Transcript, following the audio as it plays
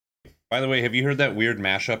By the way, have you heard that weird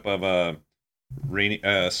mashup of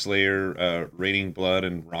Slayer, Raining Blood,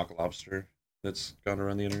 and Rock Lobster that's gone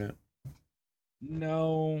around the internet?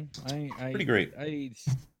 No, Pretty great.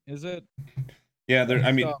 is it? Yeah, there.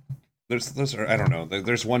 I mean, Stop. there's I don't know.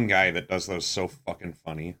 There's one guy that does those so fucking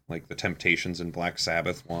funny, like the Temptations and Black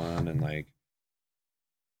Sabbath one, and like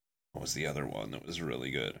what was the other one that was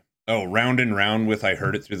really good? Oh, Round and Round with I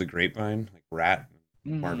Heard It Through the Grapevine, like Rat,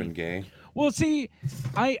 Marvin Mm. Gaye. Well, see,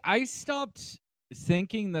 I stopped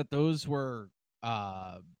thinking that those were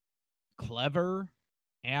uh clever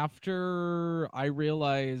after I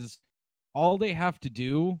realized all they have to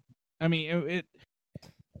do. I mean,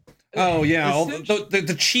 Oh yeah, all essentially,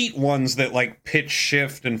 the cheat ones that like pitch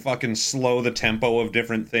shift and fucking slow the tempo of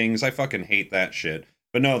different things. I fucking hate that shit.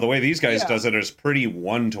 But no, the way these guys yeah, does it is pretty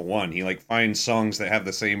one to one. He like finds songs that have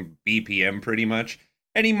the same BPM pretty much.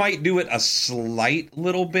 And he might do it a slight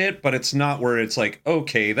little bit, but it's not where it's like,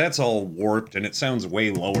 okay, that's all warped and it sounds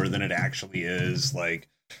way lower than it actually is. Like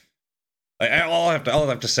I'll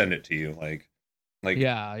have to send it to you. Like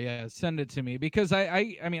yeah. Send it to me because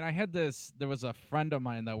I mean, I had this. There was a friend of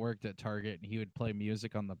mine that worked at Target, and he would play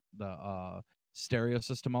music on the stereo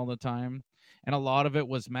system all the time, and a lot of it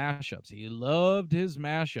was mashups. He loved his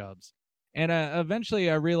mashups. And eventually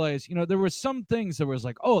I realized, there was some things that was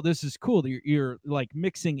like, oh, this is cool. You're like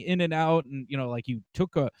mixing in and out, and like you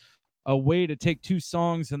took a way to take two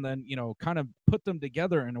songs and then kind of put them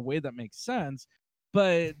together in a way that makes sense.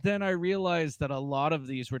 But then I realized that a lot of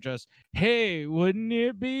these were just, hey, wouldn't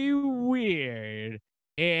it be weird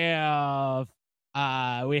if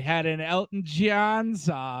we had an Elton John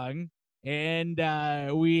song and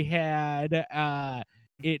we had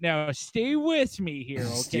it now stay with me here,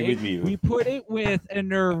 stay okay? with me. We put it with a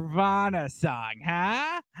Nirvana song,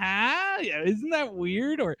 huh? Yeah, isn't that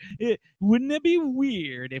weird? Or wouldn't it be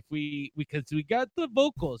weird if because we got the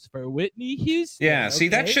vocals for Whitney Houston, Yeah, see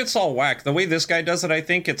that okay? shit's all whack. The way this guy does it, I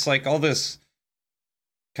think it's like all this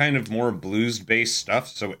kind of more blues based stuff,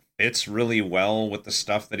 so it fits really well with the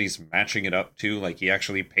stuff that he's matching it up to. Like he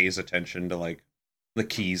actually pays attention to like the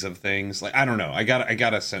keys of things. Like I don't know. I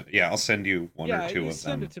gotta send. Yeah, I'll send you one or Yeah, two you of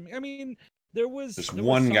send them. it to me. I mean, there was Just there was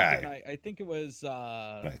one something, guy. I think it was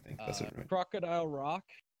I think that's it, right? Crocodile Rock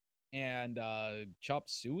and Chop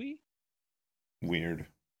Suey. Weird.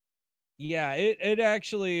 Yeah, it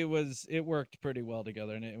actually it worked pretty well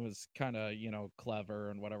together, and it was kind of, clever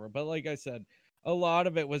and whatever. But like I said, a lot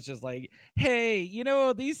of it was just like, hey,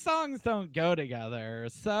 these songs don't go together,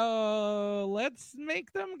 so let's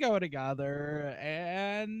make them go together.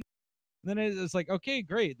 And then it's like, okay,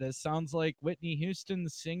 great, this sounds like Whitney Houston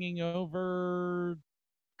singing over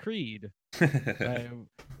Creed. I,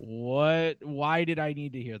 what? Why did I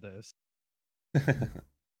need to hear this?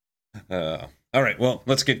 All right, well,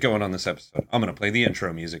 let's get going on this episode. I'm gonna play the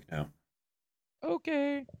intro music now.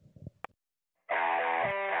 Okay.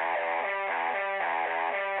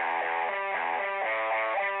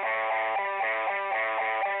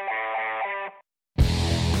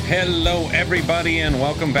 Hello, everybody, and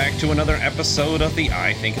welcome back to another episode of the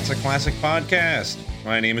I Think It's a Classic podcast.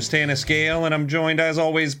 My name is Tanis Gale, and I'm joined, as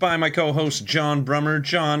always, by my co-host, John Brummer.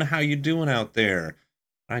 John, how you doing out there?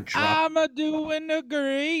 I'm a doing a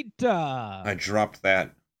great. I dropped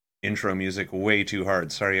that intro music way too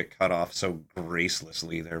hard. Sorry it cut off so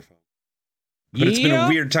gracelessly there, folks. But it's been a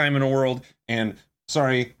weird time in the world, and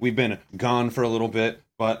sorry we've been gone for a little bit,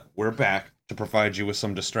 but we're back to provide you with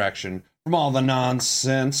some distraction from all the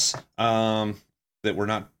nonsense that we're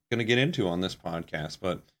not going to get into on this podcast.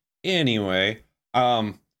 But anyway,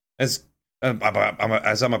 as I'm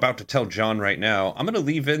about to tell John right now, I'm going to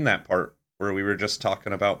leave in that part where we were just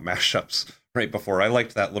talking about mashups right before. I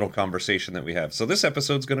liked that little conversation that we have. So this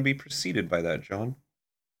episode's going to be preceded by that, John.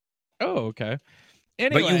 Oh, okay.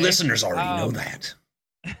 But you Anyway, listeners already know that.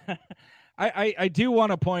 I do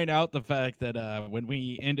want to point out the fact that when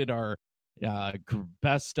we ended our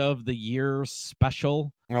best of the year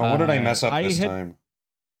special, Oh, what did I mess up this time?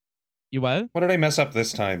 You what? What did I mess up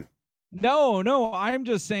this time? No, I'm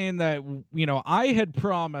just saying that I had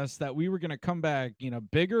promised that we were going to come back,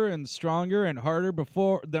 bigger and stronger and harder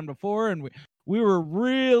before, and we were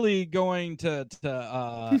really going to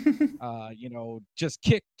just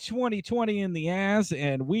kick 2020 in the ass,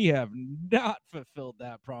 and we have not fulfilled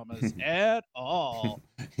that promise at all.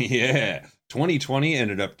 Yeah, 2020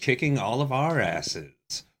 ended up kicking all of our asses.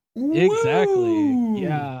 Exactly. Woo!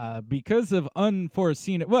 Yeah, because of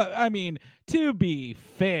unforeseen. Well, I mean, to be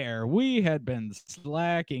fair, we had been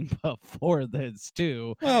slacking before this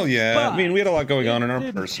too. Well, yeah. I mean, we had a lot going on in our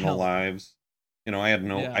didn't personal help. lives. I have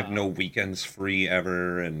Yeah. no weekends free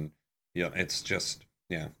ever, and it's just,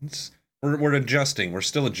 it's We're adjusting. We're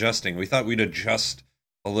still adjusting. We thought we'd adjust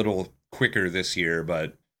a little quicker this year,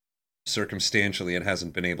 but circumstantially, it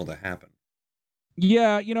hasn't been able to happen.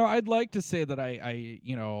 Yeah, I'd like to say that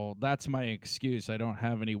that's my excuse. I don't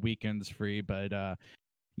have any weekends free, but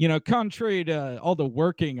contrary to all the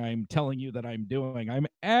working I'm telling you that I'm doing, I'm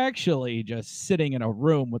actually just sitting in a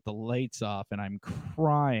room with the lights off and I'm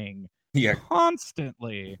crying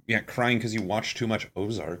constantly. Yeah, crying because you watch too much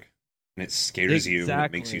Ozark and it scares you and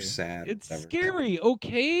it makes you sad. It's scary,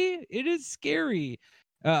 okay? It is scary.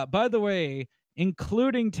 By the way,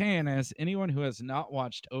 including Tanis, anyone who has not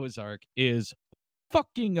watched Ozark is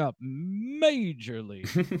fucking up majorly.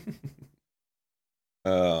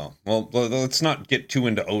 Well, let's not get too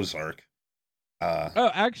into Ozark.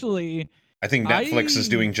 Actually, I think Netflix is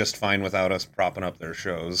doing just fine without us propping up their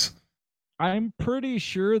shows. I'm pretty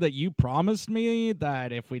sure that you promised me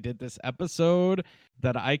that if we did this episode,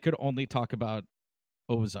 that I could only talk about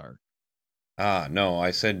Ozark. No, I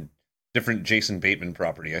said different Jason Bateman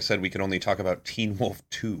property. I said we could only talk about Teen Wolf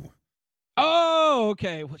 2. Oh,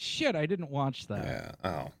 okay. Well, shit, I didn't watch that. Yeah.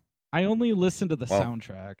 Oh. I only listened to the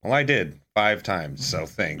soundtrack. Well, I did 5 times, so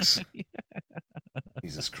thanks.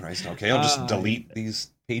 Jesus Christ. Okay, I'll just delete these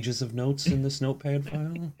pages of notes in this notepad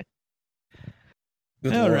file.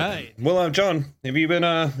 Good All Lord. Right. Well, John, have you been?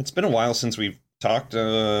 It's been a while since we've talked.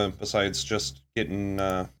 Besides just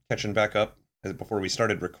catching back up before we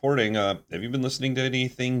started recording. Have you been listening to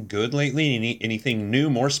anything good lately? Anything new,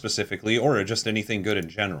 more specifically, or just anything good in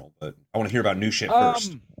general? But I want to hear about new shit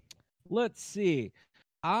first. Let's see.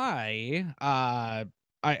 I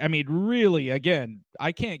mean, really, again,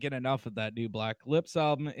 I can't get enough of that new Black Lips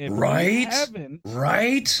album. If you haven't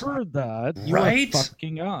heard that, you are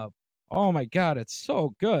fucking up. Oh my god, it's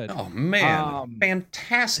so good. Oh man,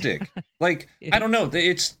 fantastic! Like I don't know,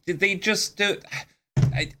 I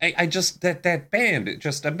just that band, it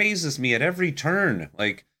just amazes me at every turn.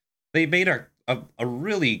 Like they made a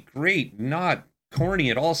really great, not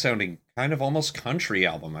corny at all sounding, kind of almost country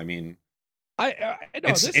album. I mean, I know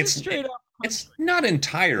this is straight up. It's not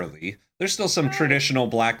entirely. There's still some traditional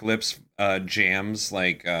Black Lips jams,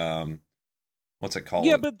 like what's it called?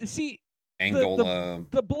 Yeah, but see, Angola.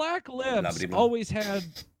 The Black Lips always had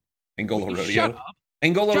Angola Rodeo.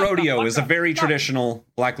 Angola Rodeo is a very traditional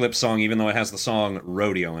Black Lips song, even though it has the song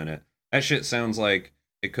Rodeo in it. That shit sounds like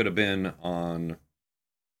it could have been on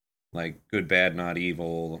like Good, Bad, Not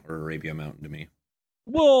Evil or Arabia Mountain to me.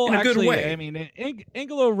 Well, in a good way. I mean,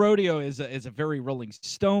 Angola Rodeo is a very Rolling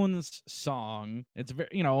Stones song. It's very,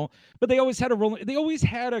 but they always had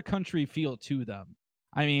a country feel to them.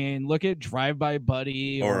 I mean, look at Drive By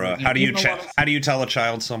Buddy, or how do you tell a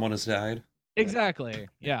child someone has died? Exactly.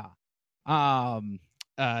 Yeah.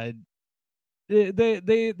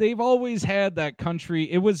 They've always had that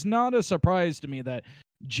country. It was not a surprise to me that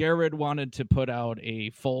Jared wanted to put out a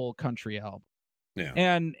full country album. Yeah.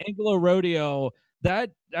 And Angola Rodeo,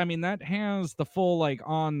 that has the full, like,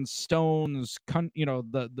 on Stones,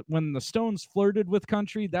 when the Stones flirted with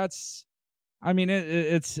country, that's, I mean,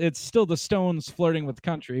 it's still the Stones flirting with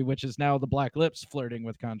country, which is now the Black Lips flirting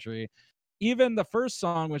with country. Even the first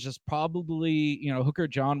song, which is probably, Hooker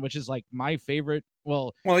John, which is like my favorite.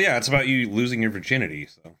 Well, yeah, it's about you losing your virginity,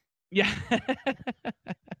 so. Yeah.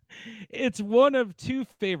 It's one of 2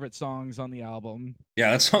 favorite songs on the album.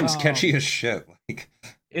 Yeah, that song's catchy as shit. Like,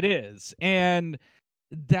 it is. And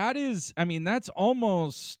that is, I mean, that's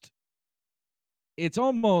almost, it's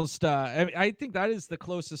almost, I think that is the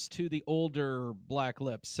closest to the older Black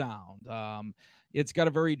Lips sound. It's got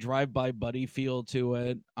a very Drive By Buddy feel to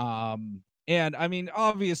it. And I mean,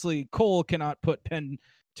 obviously Cole cannot put pen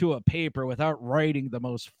to a paper without writing the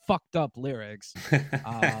most fucked up lyrics.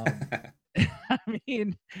 I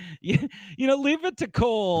mean, leave it to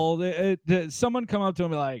Cole. Someone come up to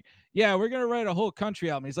him and be like, yeah, we're going to write a whole country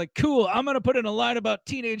album. He's like, cool, I'm going to put in a line about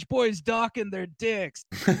teenage boys docking their dicks.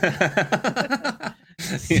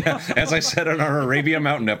 Yeah, as I said on our Arabia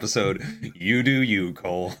Mountain episode, you do you,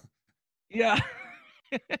 Cole. Yeah.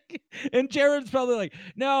 And Jared's probably like,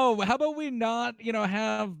 no, how about we not,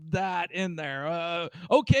 have that in there?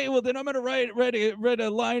 Okay, well then I'm gonna write a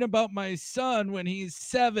line about my son when he's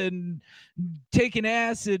 7, taking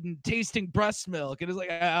acid and tasting breast milk, and it's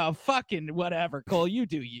like, fucking whatever, Cole, you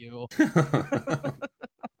do you.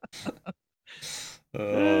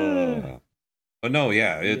 But no,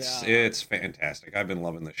 yeah, it's fantastic. I've been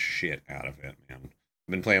loving the shit out of it, man.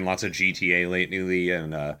 I've been playing lots of GTA lately,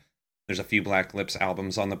 and there's a few Black Lips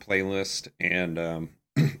albums on the playlist, and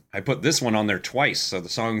I put this one on there twice, so the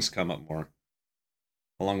songs come up more,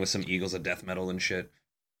 along with some Eagles of Death Metal and shit.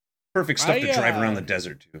 Perfect stuff to drive around the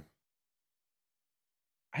desert to.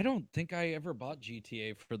 I don't think I ever bought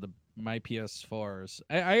GTA for my PS4s.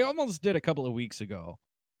 I almost did a couple of weeks ago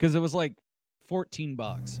because it was like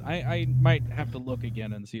 $14. I might have to look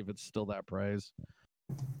again and see if it's still that price.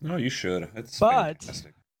 No, you should. It's But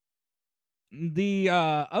fantastic. the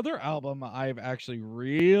other album I've actually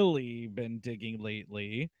really been digging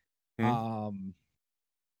lately, Hmm? um,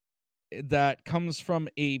 that comes from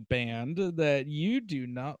a band that you do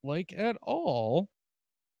not like at all,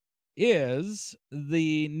 is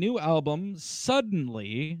the new album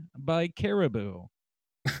Suddenly by Caribou.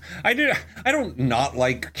 I don't not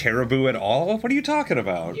like Caribou at all. What are you talking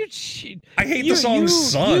about? You che- I hate the song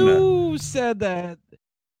Sun. you said that.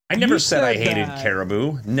 I never You said I said hated that.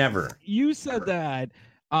 Caribou. Never. You said that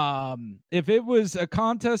if it was a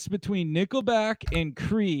contest between Nickelback and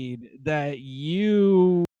Creed, that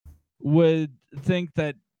you would think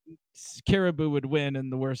that Caribou would win in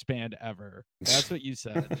the worst band ever. That's what you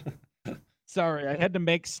said. Sorry, I had to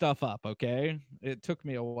make stuff up, okay? It took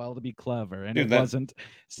me a while to be clever, and Dude, it wasn't.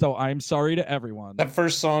 So I'm sorry to everyone. that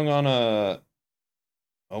first song on a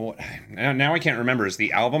oh now I can't remember. Is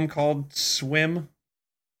the album called Swim?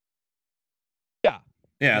 Yeah.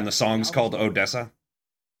 Yeah, and Yeah. the song's called Odessa.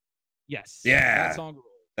 Yes. Yeah. That song.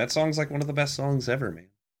 That song's like one of the best songs ever, man.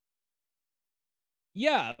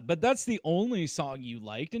 Yeah, but that's the only song you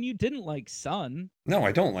liked, and you didn't like Sun. No,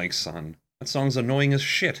 I don't like Sun. That song's annoying as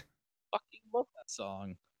shit. Fucking love that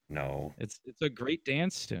song. No. It's a great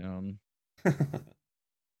dance tune.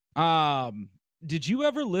 Did you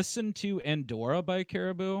ever listen to Andorra by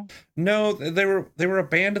Caribou? No, they were a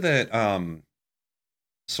band that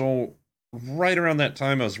so right around that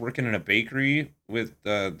time I was working in a bakery with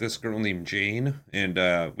this girl named Jane,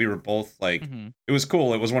 and we were both like it was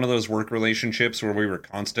cool. It was one of those work relationships where we were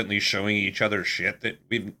constantly showing each other shit that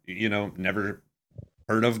we've never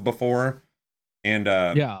heard of before. And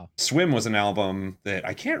Yeah. Swim was an album that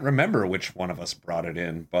I can't remember which one of us brought it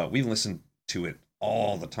in, but we listened to it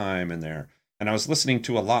all the time in there. And I was listening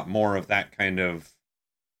to a lot more of that kind of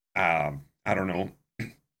I don't know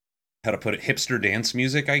how to put it, hipster dance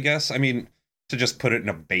music, I guess. I mean, to just put it in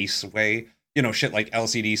a base way, shit like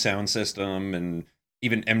LCD Sound System and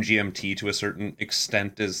even MGMT to a certain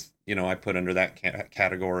extent is, I put under that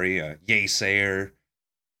category. Yay Sayer,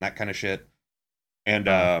 that kind of shit. And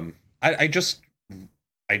I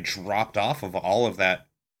dropped off of all of that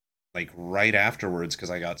like right afterwards because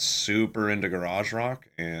I got super into garage rock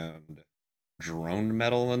and drone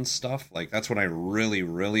metal and stuff. Like that's when I really,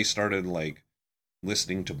 really started like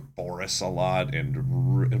listening to Boris a lot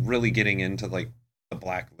and really getting into like the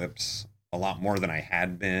Black Lips a lot more than I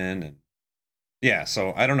had been. And yeah,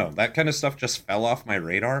 so I don't know. That kind of stuff just fell off my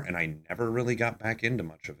radar and I never really got back into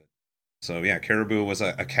much of it. So yeah, Caribou was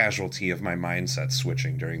a casualty of my mindset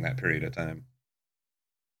switching during that period of time.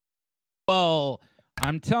 Well,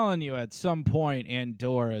 I'm telling you, at some point,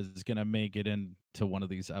 Andorra is gonna make it into one of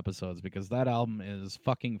these episodes because that album is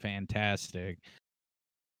fucking fantastic.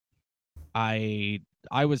 I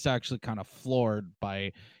was actually kind of floored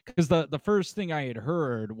by, because the first thing I had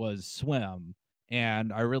heard was Swim,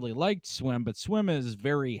 and I really liked Swim, but Swim is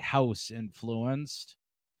very house influenced.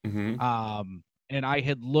 And I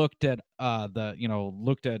had looked at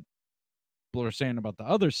looked at people are saying about the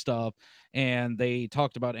other stuff, and they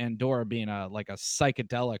talked about Andorra being a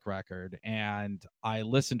psychedelic record, and I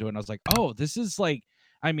listened to it and I was like, oh, this is like,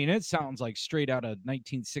 I mean, it sounds like straight out of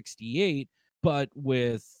 1968, but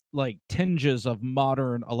with like tinges of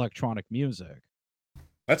modern electronic music.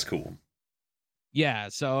 That's cool. Yeah,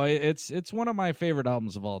 so it's one of my favorite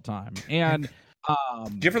albums of all time. And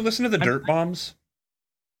did you ever listen to the Dirt Bombs?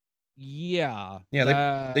 Yeah.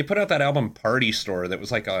 They put out that album Party Store that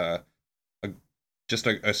was like just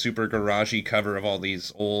a super garagey cover of all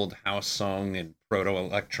these old house song and proto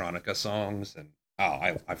electronica songs, and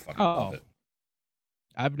I fucking love it.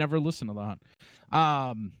 I've never listened to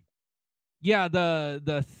that. Yeah,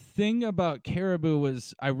 the thing about Caribou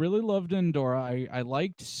was I really loved Andorra. I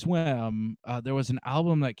liked Swim. There was an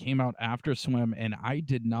album that came out after Swim, and I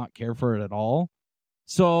did not care for it at all.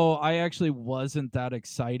 So I actually wasn't that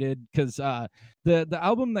excited because the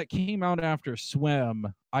album that came out after Swim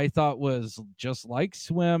I thought was just like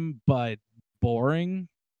Swim but boring.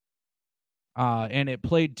 And it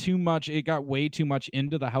played too much. It got way too much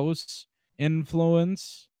into the house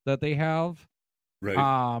influence that they have.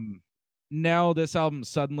 Right. Now this album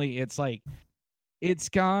suddenly it's like it's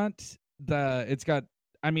got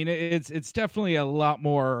I mean it's definitely a lot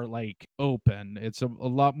more like open. It's a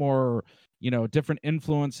lot more, different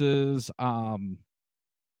influences.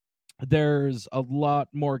 There's a lot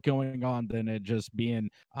more going on than it just being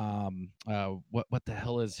what the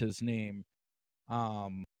hell is his name?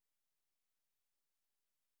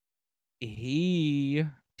 he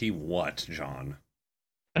what, John?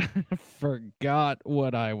 forgot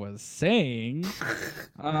what I was saying.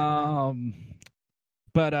 Um,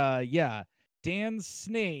 but yeah, Dan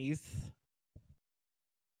Snaith.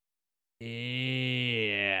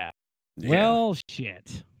 Yeah. Yeah. Well,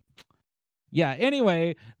 shit. Yeah,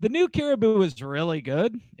 anyway, the new Caribou is really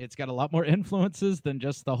good. It's got a lot more influences than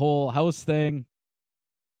just the whole house thing.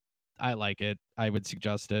 I like it. I would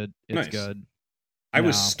suggest it. It's Nice. good. I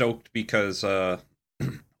was Yeah. stoked because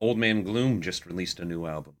Old Man Gloom just released a new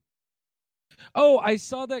album. Oh, I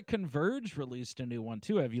saw that Converge released a new one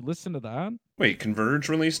too. Have you listened to that? Wait, Converge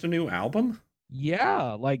released a new album?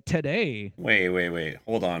 Yeah, like today. Wait.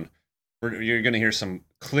 Hold on. You're gonna hear some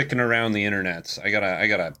clicking around the internets. I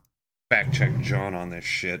gotta fact check John on this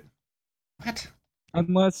shit. What?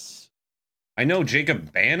 Unless I know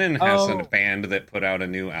Jacob Bannon has a Oh. band that put out a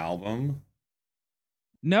new album.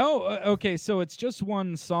 No, okay, so it's just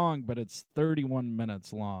one song, but it's 31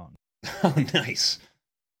 minutes long. Oh, nice.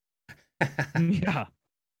 Yeah.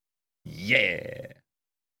 Yeah.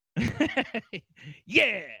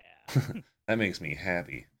 Yeah. That makes me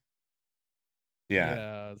happy. Yeah.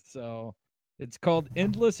 Yeah, so it's called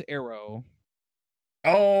Endless Arrow.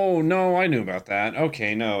 Oh no, I knew about that.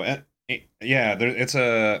 Okay, no, yeah, it's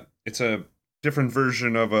a different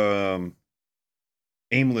version of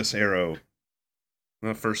Aimless Arrow.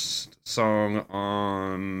 The first song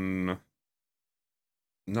on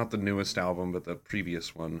not the newest album, but the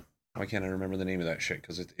previous one. Why can't I remember the name of that shit?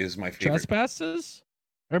 Because it is my favorite. Trespasses?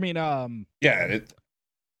 I mean, yeah, it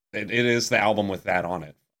is the album with that on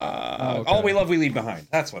it. okay. All We Love We Leave Behind.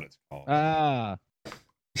 That's what it's called. Ah.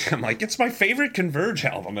 I'm like, it's my favorite Converge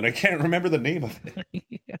album, and I can't remember the name of it.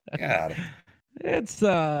 Yeah. God. It's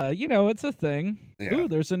it's a thing. Yeah. Ooh,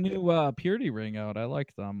 there's a new Purity ring out. I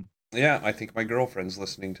like them. Yeah, I think my girlfriend's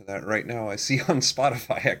listening to that right now. I see on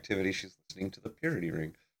Spotify activity she's listening to the Purity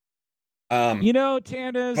ring.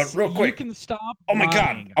 Tanis, but real quick, you can stop. Oh my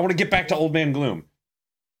god, I want to get back to Old Man Gloom.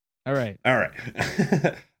 All right.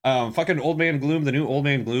 Fucking Old Man Gloom, the new Old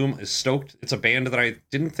Man Gloom is stoked. It's a band that I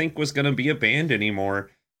didn't think was gonna be a band anymore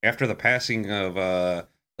after the passing of the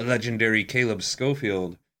legendary Caleb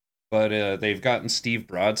Schofield. But they've gotten Steve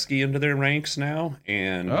Brodsky into their ranks now,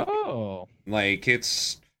 and like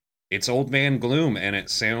it's Old Man Gloom, and it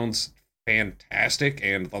sounds fantastic.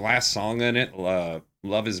 And the last song in it,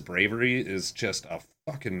 Love is Bravery, is just a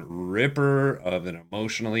fucking ripper of an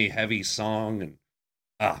emotionally heavy song. And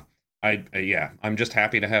I'm just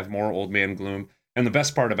happy to have more Old Man Gloom. And the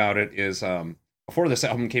best part about it is before this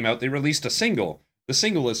album came out, they released a single. The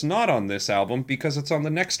single is not on this album because it's on the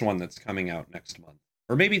next one that's coming out next month.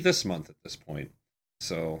 Or maybe this month at this point.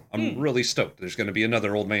 So I'm really stoked. There's going to be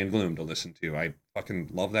another Old Man Gloom to listen to. I fucking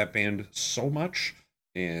love that band so much.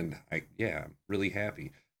 And I'm really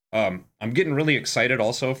happy. I'm getting really excited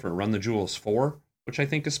also for Run the Jewels 4, which I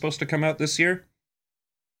think is supposed to come out this year.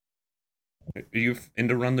 Are you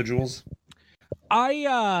into Run the Jewels?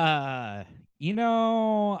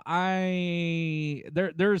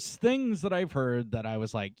 There's things that I've heard that I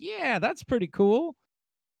was like, yeah, that's pretty cool.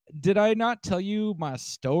 Did I not tell you my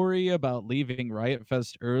story about leaving Riot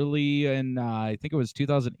Fest early in I think it was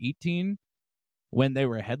 2018 when they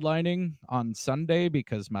were headlining on Sunday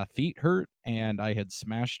because my feet hurt and I had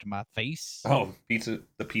smashed my face? Oh,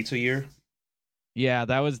 the pizza year? Yeah,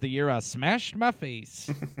 that was the year I smashed my face.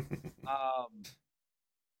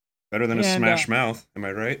 Better than a smash mouth. Am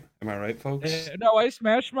I right? Am I right, folks? No, I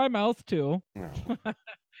smashed my mouth too. No.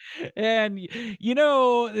 And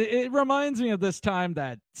it reminds me of this time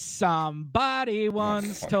that somebody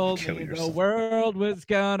once told me the world was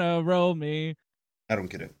gonna roll me. I don't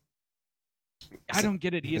get it. I don't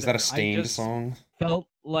get it either. Is that a Stained song? Felt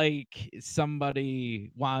like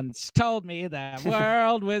somebody once told me that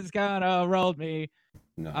world was gonna roll me.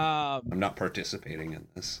 No, I'm not participating in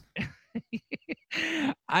this.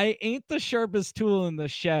 I ain't the sharpest tool in the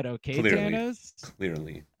shed, okay, Tanis?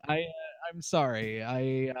 Clearly. I'm sorry.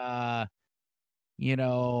 I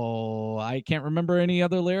can't remember any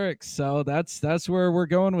other lyrics, so that's where we're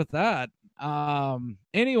going with that.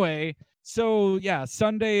 Anyway, so yeah,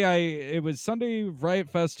 it was Sunday Riot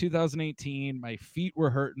Fest 2018. My feet were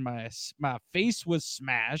hurting, my face was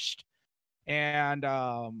smashed, and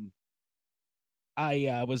I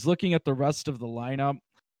was looking at the rest of the lineup,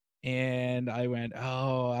 and I went,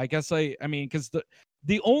 oh, I guess I mean, because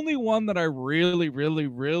the only one that I really, really,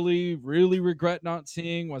 really, really regret not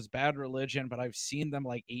seeing was Bad Religion, but I've seen them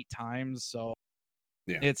like 8 times, so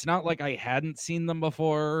yeah. It's not like I hadn't seen them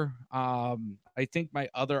before. I think my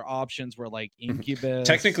other options were like Incubus.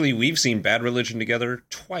 Technically, we've seen Bad Religion together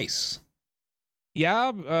twice.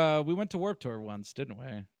 Yeah, we went to Warped Tour once, didn't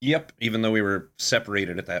we? Yep. Even though we were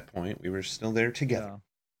separated at that point, we were still there together.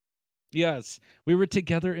 Yeah. Yes, we were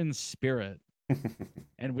together in spirit,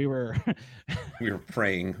 and we were. We were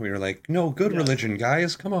praying. We were like, no, good Yes. religion,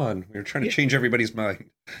 guys. Come on. We were trying to change everybody's mind.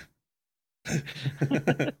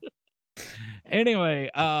 Anyway,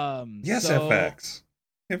 Yes, so FX.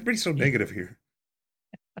 Everybody's so negative here.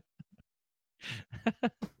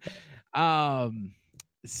 um,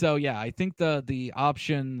 so yeah, I think the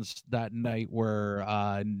options that night were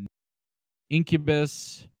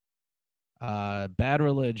Incubus, Bad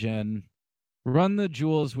Religion, Run the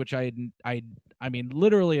Jewels, which I mean,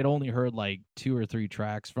 literally had only heard like 2 or 3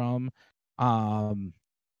 tracks from.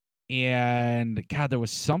 And God, there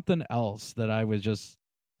was something else that I was just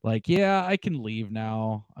like, yeah, I can leave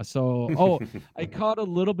now. I caught a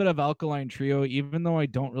little bit of Alkaline Trio, even though I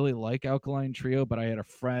don't really like Alkaline Trio, but I had a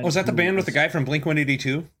friend. Oh, was that the who band with the was guy from Blink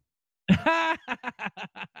 182?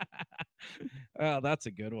 Oh, that's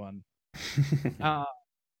a good one.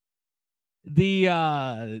 The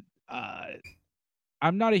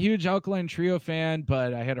I'm not a huge Alkaline Trio fan,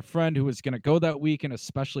 but I had a friend who was going to go that weekend,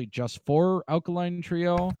 especially just for Alkaline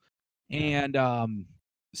Trio. And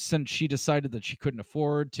since she decided that she couldn't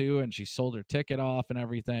afford to, and she sold her ticket off and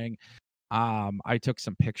everything, I took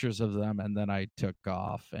some pictures of them, and then I took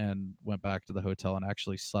off and went back to the hotel and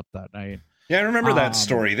actually slept that night. Yeah, I remember that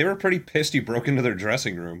story. They were pretty pissed you broke into their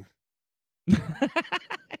dressing room.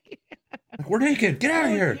 We're naked. Get out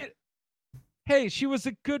of here. Hey, she was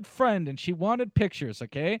a good friend and she wanted pictures,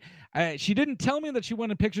 okay? She didn't tell me that she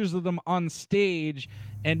wanted pictures of them on stage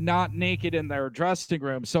and not naked in their dressing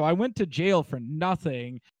room. So I went to jail for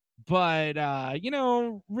nothing. But,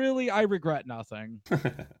 really, I regret nothing.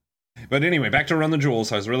 But anyway, back to Run the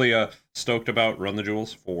Jewels. I was really stoked about Run the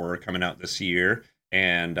Jewels 4 coming out this year.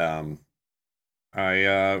 And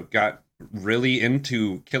I got really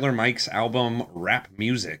into Killer Mike's album Rap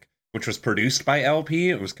Music, which was produced by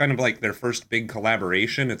LP. It was kind of like their first big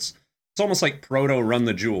collaboration. It's almost like proto Run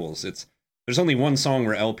the Jewels. There's only one song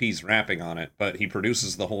where LP's rapping on it, but he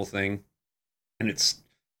produces the whole thing, and it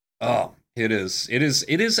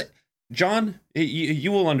is. John,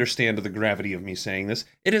 you will understand the gravity of me saying this.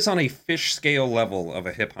 It is on a fish scale level of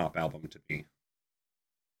a hip hop album to me.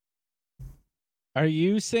 Are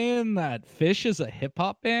you saying that Fish is a hip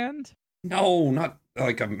hop band? No, not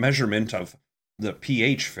like a measurement of the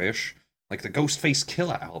PH Fish, like the Ghostface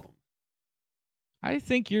Killah album. I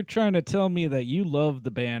think you're trying to tell me that you love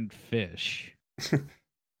the band Fish.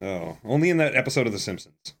 Oh, only in that episode of The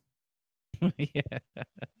Simpsons. Yeah.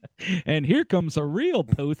 And here comes a real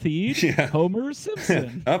potheed, yeah. Homer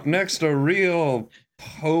Simpson. Up next, a real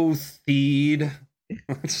potheed.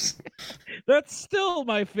 That's still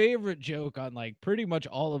my favorite joke on like pretty much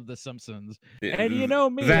all of The Simpsons. And you know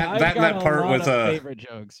me, I've got that part with favorite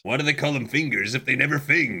jokes. Why do they call them fingers if they never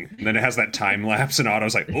fing? And then it has that time lapse, and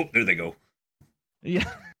Otto's like, "Oh, there they go." Yeah.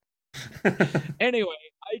 Anyway,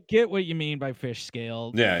 I get what you mean by Fish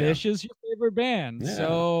scale. Yeah, Fish is your favorite band, yeah.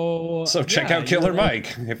 So check out Killer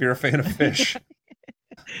Mike if you're a fan of Fish.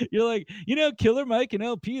 You're like, Killer Mike and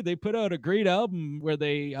LP, they put out a great album where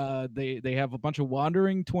they have a bunch of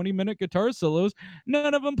wandering 20-minute guitar solos.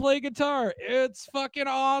 None of them play guitar. It's fucking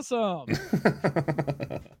awesome.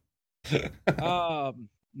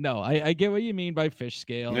 No, I get what you mean by Fish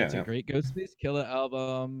scale. It's a great Ghostface Killah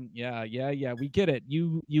album. Yeah, we get it.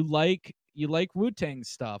 You like Wu-Tang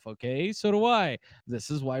stuff, okay? So do I. This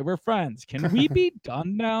is why we're friends. Can we be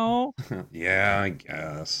done now? Yeah, I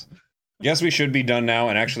guess. Yes, we should be done now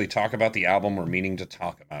and actually talk about the album we're meaning to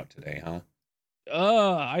talk about today, huh?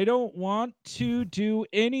 I don't want to do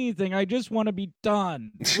anything. I just want to be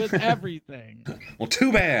done with everything. Well,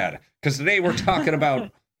 too bad, because today we're talking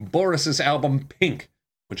about Boris's album Pink,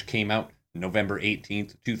 which came out November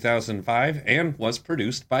 18th, 2005, and was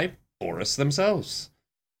produced by Boris themselves.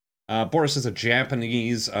 Boris is a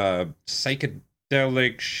Japanese psychedelic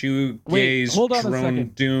shoegaze drone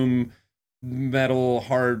doom metal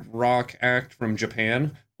hard rock act from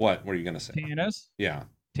Japan. What were you gonna say? Tanis? Yeah.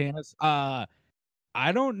 Tanis.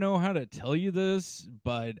 I don't know how to tell you this,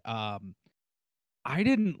 but I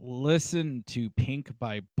didn't listen to Pink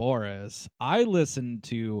by Boris. I listened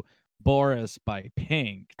to Boris by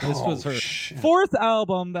Pink. This was her fourth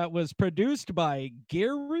album that was produced by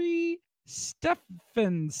Gary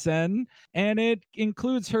Stephenson, and it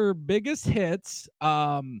includes her biggest hits.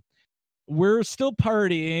 We're Still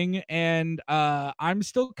Partying, and I'm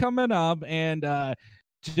Still Coming Up, and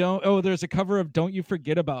there's a cover of Don't You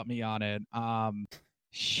Forget About Me on it.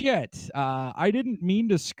 Shit. I didn't mean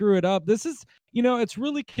to screw it up. This is, it's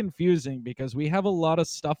really confusing because we have a lot of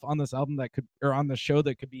stuff on this album that could, or on the show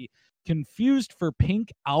that could be confused for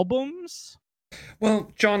Pink albums.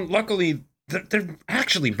 Well, John, luckily they're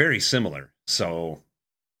actually very similar. So.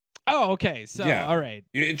 Oh, okay. So, yeah, all right.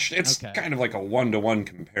 It's okay. Kind of like a 1-to-1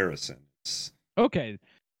 comparison. Okay.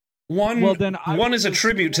 One is a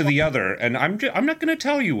tribute to the other, and I'm not going to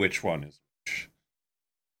tell you which one is which.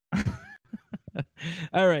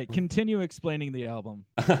 All right, continue explaining the album.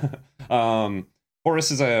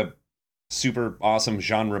 Boris is a super awesome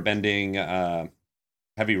genre-bending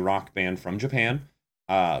heavy rock band from Japan,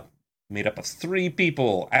 made up of 3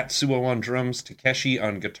 people: Atsuo on drums, Takeshi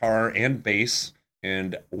on guitar and bass,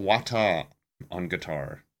 and Wata on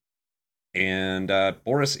guitar. And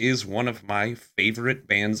Boris is one of my favorite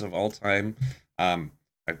bands of all time. I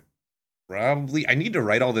need to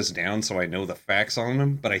write all this down so I know the facts on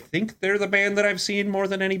them, but I think they're the band that I've seen more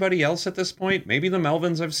than anybody else at this point. Maybe the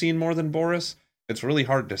Melvins I've seen more than Boris. It's really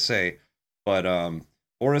hard to say, but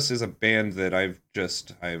Boris is a band that I've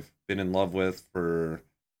been in love with for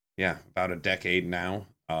about a decade now.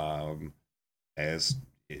 As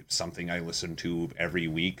something I listen to every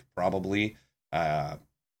week, probably.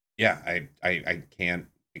 I can't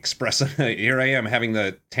express it. Here I am having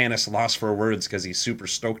the Tanis loss for words because he's super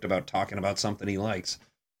stoked about talking about something he likes.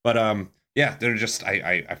 But they're just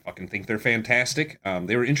I fucking think they're fantastic.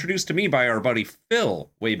 They were introduced to me by our buddy Phil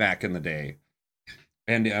way back in the day,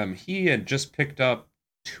 and he had just picked up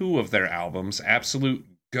 2 of their albums, Absolute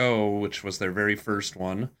Go, which was their very first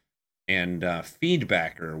one, and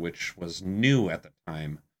Feedbacker, which was new at the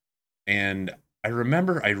time. And I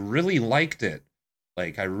remember I really liked it.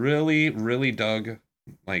 Like, I really, really dug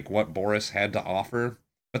like what Boris had to offer.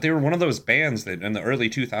 But they were one of those bands that in the early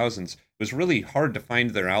 2000s, it was really hard to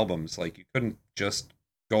find their albums. Like, you couldn't just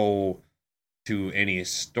go to any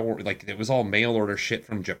store. Like, it was all mail order shit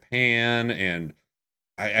from Japan. And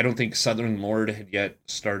I don't think Southern Lord had yet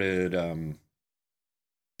started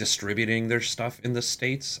distributing their stuff in the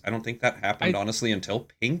States. I don't think that happened, honestly, until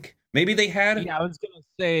Pink. Maybe they had. Yeah, I was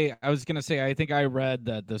gonna say. I think I read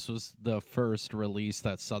that this was the first release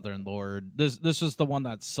that Southern Lord. This was the one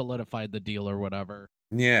that solidified the deal or whatever.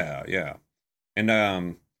 Yeah,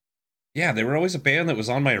 and they were always a band that was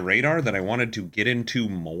on my radar that I wanted to get into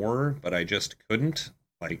more, but I just couldn't.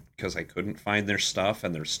 Like, because I couldn't find their stuff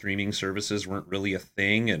and their streaming services weren't really a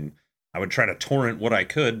thing, and I would try to torrent what I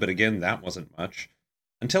could, but again, that wasn't much.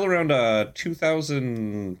 Until around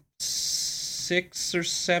 2006 or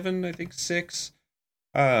 7, I think 6.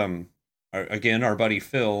 Again, our buddy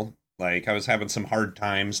Phil, like, I was having some hard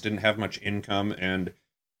times, didn't have much income, and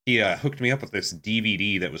he hooked me up with this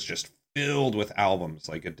DVD that was just filled with albums,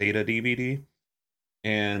 like a data DVD.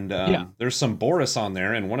 And there's some Boris on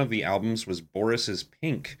there, and one of the albums was Boris's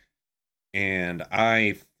Pink. And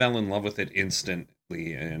I fell in love with it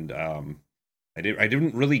instantly, and I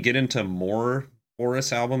didn't really get into more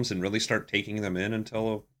Boris albums and really start taking them in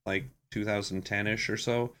until like 2010-ish or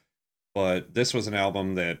so. But this was an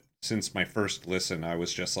album that, since my first listen, I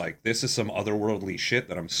was just like, this is some otherworldly shit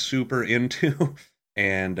that I'm super into.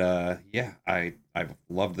 And I've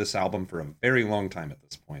loved this album for a very long time at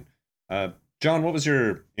this point. John, what was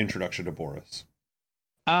your introduction to Boris?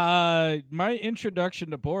 My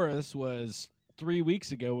introduction to Boris was 3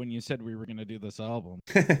 weeks ago when you said we were going to do this album.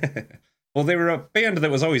 Well, they were a band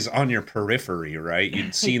that was always on your periphery, right?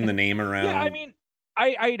 You'd seen the name around. Yeah, I mean,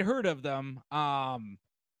 I'd heard of them.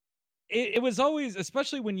 It was always,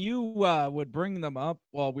 especially when you would bring them up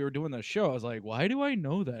while we were doing the show, I was like, why do I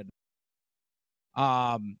know that?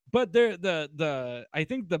 But they're I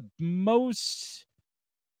think the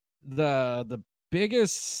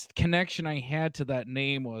biggest connection I had to that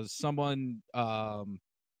name was someone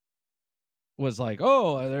was like,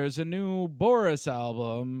 oh, there's a new Boris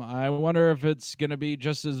album. I wonder if it's gonna be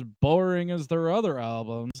just as boring as their other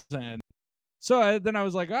albums. And so then I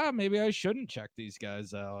was like, maybe I shouldn't check these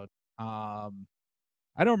guys out. I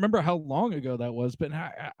don't remember how long ago that was, but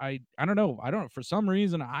I don't know. For some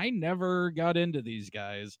reason, I never got into these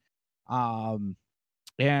guys. And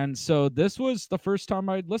so this was the first time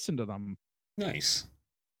I'd listened to them. Nice.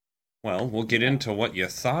 Well, we'll get into what you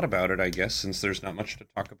thought about it, I guess, since there's not much to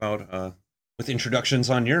talk about with introductions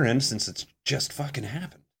on your end, since it's just fucking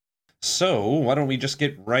happened. So, why don't we just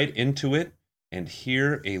get right into it and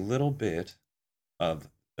hear a little bit of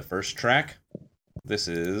the first track. This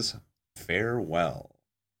is Farewell.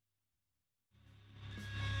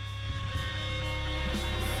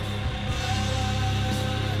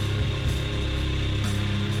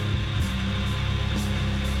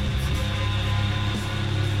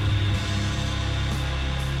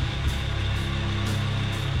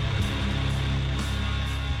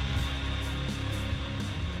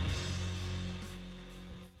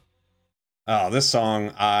 Oh, this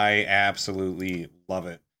song, I absolutely love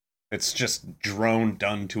it. It's just drone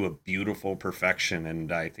done to a beautiful perfection,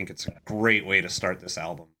 and I think it's a great way to start this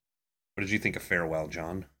album. What did you think of Farewell,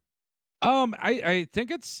 John? I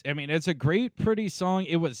think I mean, it's a great, pretty song.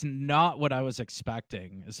 It was not what I was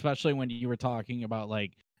expecting, especially when you were talking about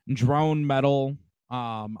like drone metal.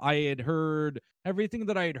 I had heard everything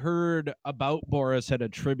that I had heard about Boris had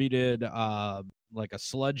attributed like a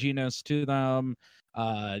sludginess to them,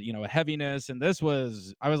 a heaviness, and this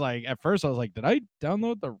was I was like at first I was like, did I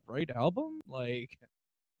download the right album? Like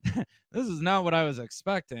this is not what I was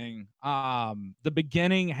expecting. The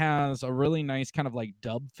beginning has a really nice kind of like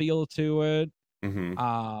dub feel to it. Mm-hmm.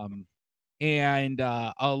 Um, and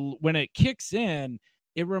when it kicks in,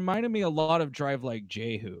 it reminded me a lot of Drive Like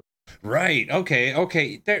Jehu. Right. Okay.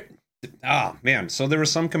 Okay. There. Ah, man. So there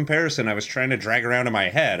was some comparison I was trying to drag around in my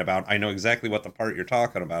head about. I know exactly what the part you're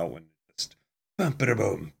talking about when just bum ba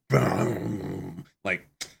boom boom. Like,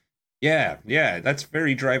 yeah, yeah. That's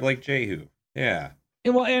very Drive Like Jehu. Yeah.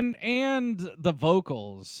 Well, and the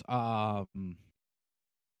vocals. Yeah.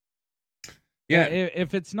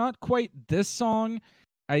 If it's not quite this song,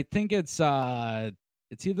 I think it's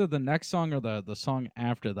either the next song or the song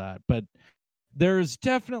after that. But there's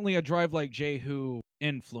definitely a Drive Like Jehu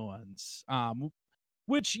influence.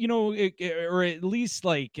 Which or at least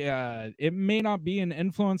like it may not be an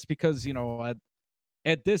influence because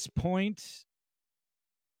at this point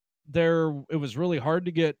it was really hard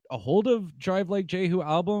to get a hold of Drive Like Jehu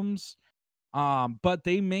albums, but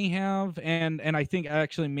they may have, and I think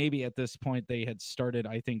actually maybe at this point they had started,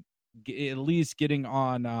 I think, at least getting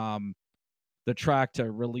on the track to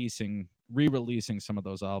re-releasing some of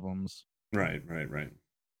those albums. Right. Right. Right.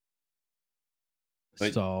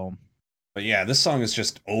 But So but yeah, this song is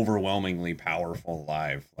just overwhelmingly powerful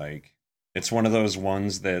live. Like, it's one of those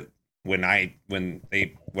ones that when I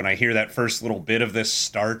hear that first little bit of this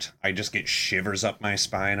start, I just get shivers up my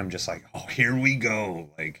spine. I'm just like, oh, here we go.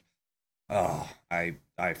 Like, oh, I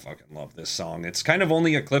fucking love this song. It's kind of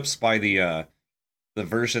only eclipsed by the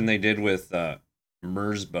version they did with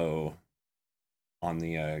Merzbow on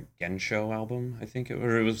the Gensho album. I think it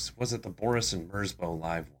was it the Boris and Merzbow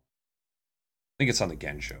live one? I think it's on the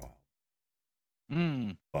Gensho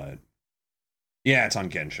album. But yeah, it's on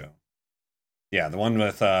Gensho. Yeah, the one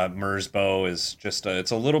with Merzbow is just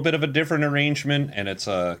it's a little bit of a different arrangement, and it's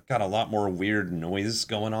got a lot more weird noise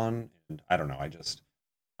going on. And I don't know,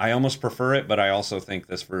 I almost prefer it, but I also think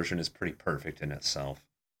this version is pretty perfect in itself.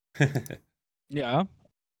 yeah,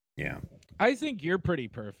 Yeah. I think you're pretty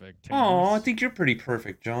perfect, Oh, I Terrence. think you're pretty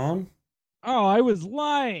perfect, John. Oh, I was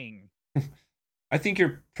lying. I think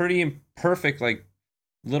you're pretty perfect, like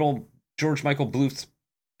little George Michael Bluth's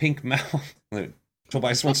pink mouth.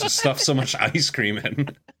 Tobias wants to stuff so much ice cream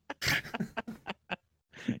in.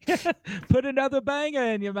 Put another banger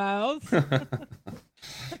in your mouth.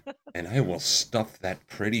 And I will stuff that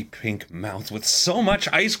pretty pink mouth with so much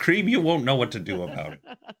ice cream you won't know what to do about it.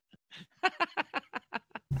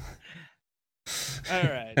 All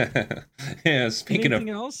right. Yeah, speaking Anything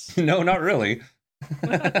of else? No, not really.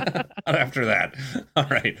 Not after that. All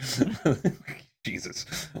right.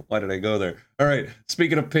 Jesus. Why did I go there? All right.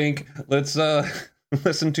 Speaking of pink, let's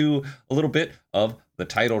listen to a little bit of the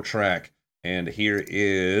title track. And here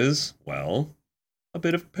is, well, a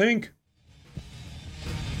bit of Pink.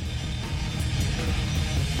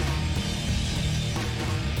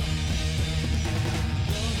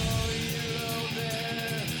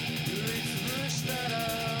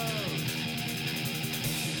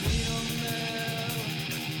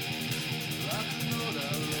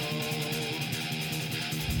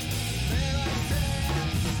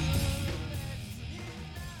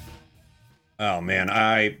 Oh man,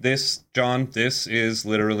 John, this is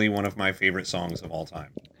literally one of my favorite songs of all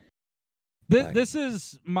time. This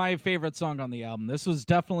is my favorite song on the album. This was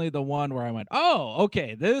definitely the one where I went, "Oh,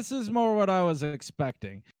 okay, this is more what I was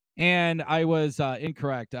expecting," and I was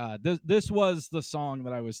incorrect. This was the song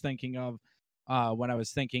that I was thinking of when I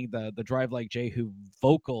was thinking the Drive Like Jehu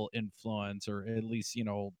vocal influence, or at least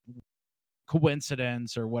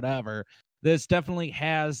coincidence or whatever. This definitely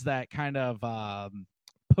has that kind of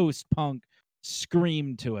post punk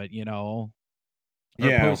scream to it, or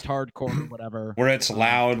post hardcore or whatever. Where it's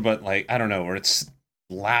loud, but like, I don't know, where it's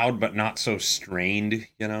loud but not so strained,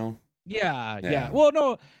 Yeah.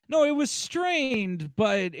 Well, no, it was strained,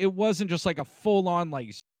 but it wasn't just like a full on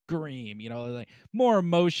like scream, like more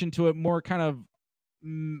emotion to it, more kind of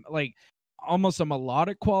like almost a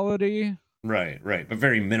melodic quality. Right, but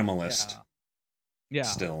very minimalist. Yeah.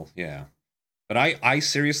 Still, yeah. But I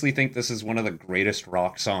seriously think this is one of the greatest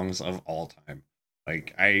rock songs of all time.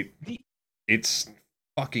 Like, it's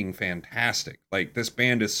fucking fantastic. Like, this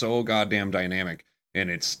band is so goddamn dynamic, and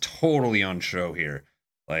it's totally on show here.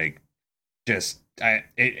 Like, just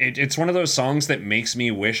it's one of those songs that makes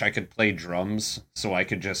me wish I could play drums, so I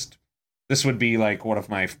could just, this would be like one of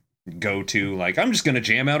my go-to, like, I'm just gonna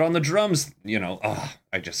jam out on the drums, you know.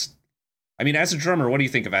 I mean, as a drummer, what do you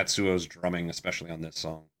think of Atsuo's drumming, especially on this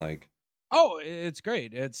song? Like, Oh, it's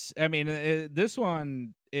great. I mean, this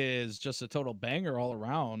one is just a total banger all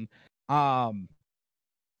around. Um,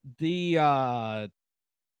 the other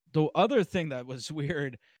thing that was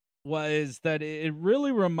weird was that it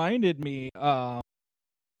really reminded me,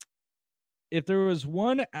 if there was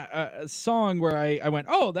one song where I went,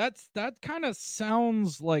 oh, that kind of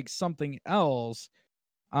sounds like something else.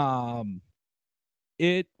 Um,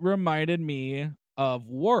 it reminded me of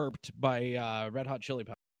 "Warped" by Red Hot Chili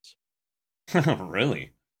Peppers.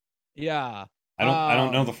 really? Yeah. I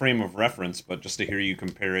don't know the frame of reference, but just to hear you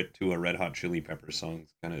compare it to a Red Hot Chili Peppers song,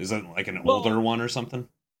 kind of, is it like an older Well, one or something?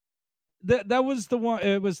 that was the one.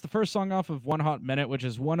 It was the first song off of One Hot Minute, which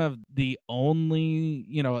is one of the only,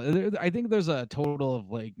 I think there's a total of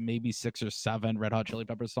like maybe 6 or 7 Red Hot Chili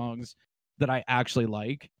Peppers songs that I actually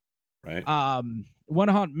like. Right? One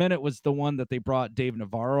Hot Minute was the one that they brought Dave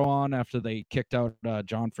Navarro on after they kicked out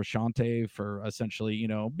John Frusciante for essentially,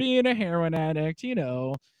 being a heroin addict.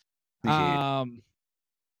 Yeah. Um,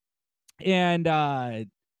 and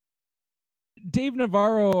Dave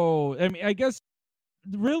Navarro, I mean, I guess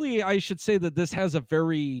really I should say that this has a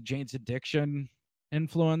very Jane's Addiction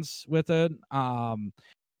influence with it.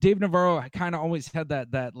 Dave Navarro kind of always had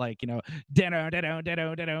that like,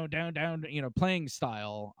 playing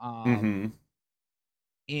style. Mm-hmm.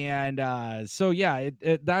 And so yeah,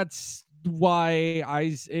 that's why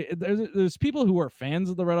there's people who are fans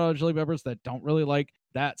of the Red Hot Chili Peppers that don't really like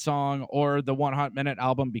that song or the One Hot Minute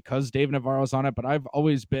album because Dave Navarro's on it, but I've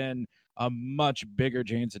always been a much bigger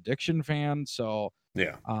Jane's Addiction fan. So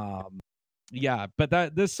Yeah. yeah, but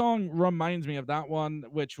this song reminds me of that one,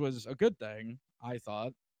 which was a good thing, I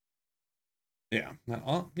thought. Yeah.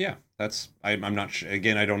 Yeah. I'm not sure.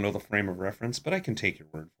 Again, I don't know the frame of reference, but I can take your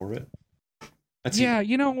word for it. Yeah,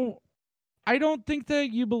 I don't think that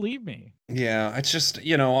you believe me. Yeah, it's just,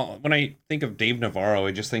 when I think of Dave Navarro,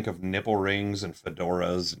 I just think of nipple rings and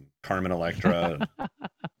fedoras and Carmen Electra.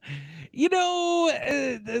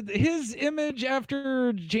 His image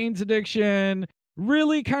after Jane's Addiction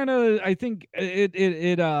really kind of, I think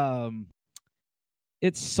it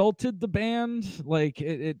salted the band. Like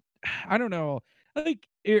I don't know. Like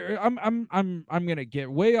I'm gonna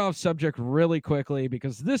get way off subject really quickly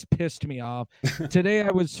because this pissed me off. Today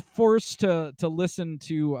I was forced to listen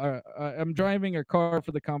to. I'm driving a car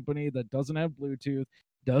for the company that doesn't have Bluetooth,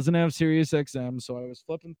 doesn't have Sirius XM, so I was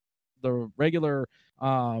flipping the regular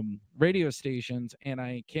radio stations, and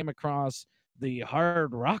I came across the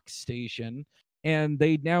hard rock station, and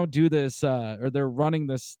they now do this, or they're running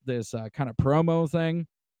this kind of promo thing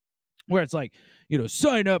where it's like,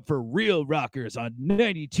 sign up for Real Rockers on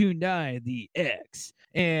 92.9 The X.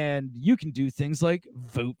 And you can do things like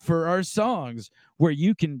vote for our songs, where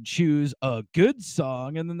you can choose a good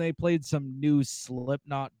song. And then they played some new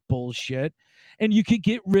Slipknot bullshit. And you could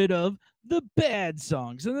get rid of the bad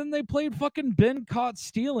songs. And then they played fucking Been Caught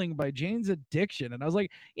Stealing by Jane's Addiction. And I was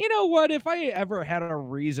like, you know what? If I ever had a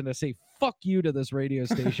reason to say fuck you to this radio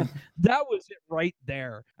station, that was it right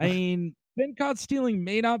there. I mean, Been Caught Stealing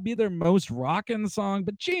may not be their most rockin' song,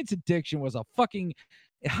 but Jane's Addiction was a fucking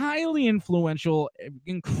highly influential,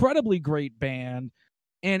 incredibly great band.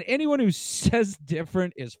 And anyone who says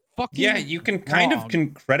different is fucking Yeah, you can kind wrong. of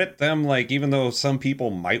can credit them, like, even though some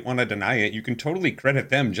people might want to deny it, you can totally credit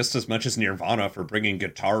them just as much as Nirvana for bringing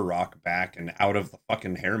guitar rock back and out of the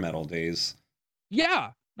fucking hair metal days.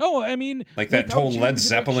 Yeah. No, I mean, Like that whole Led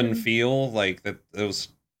Zeppelin Addiction, feel, like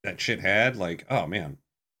that shit had, like, oh man.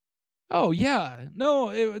 oh yeah.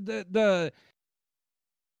 No, the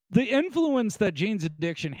influence that Jane's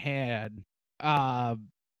Addiction had, I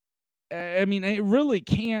mean, it really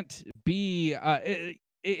can't be.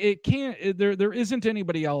 It can't. There isn't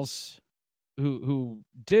anybody else who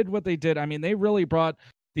did what they did. I mean, they really brought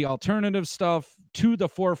the alternative stuff to the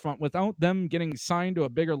forefront without them getting signed to a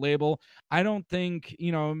bigger label. I don't think,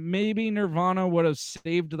 maybe Nirvana would have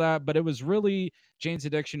saved that, but it was really Jane's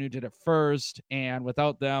Addiction who did it first, and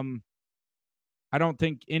without them, I don't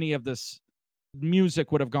think any of this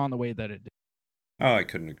music would have gone the way that it did. Oh, I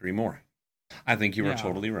couldn't agree more. I think you were Yeah.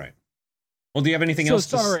 totally right. Well, do you have anything So else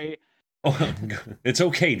to sorry. Oh, it's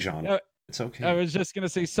okay, John. It's okay. I was just gonna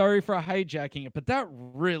say sorry for hijacking it, but that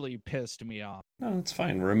really pissed me off. No, it's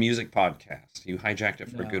fine. We're a music podcast. You hijacked it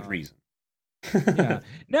for a good No. reason. Yeah.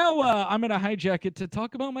 Now I'm gonna hijack it to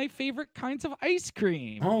talk about my favorite kinds of ice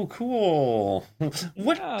cream. Oh, cool.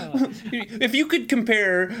 What Yeah. if you could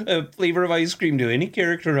compare a flavor of ice cream to any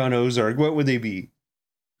character on Ozark, what would they be?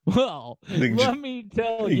 Well, Like, let me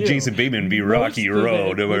tell like you, Jason Bateman be Rocky most of it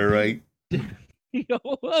Road, am I would be. right?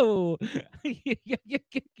 Whoa.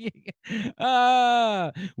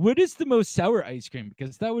 What is the most sour ice cream?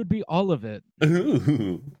 Because that would be all of it.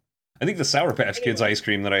 Ooh. I think the Sour Patch Kids Anyway, ice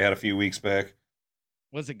cream that I had a few weeks back.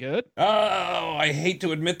 was it good? Oh, I hate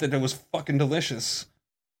to admit that it was fucking delicious.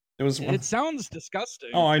 It was. It sounds Oh, disgusting.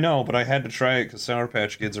 I know, but I had to try it because Sour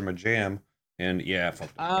Patch Kids are my jam. And yeah,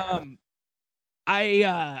 fuck them. Um,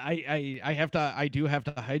 I have to. I do have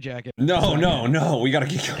to hijack it. No, So no, no. We gotta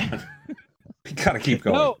keep going. We gotta keep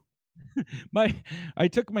going. No, I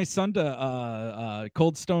took my son to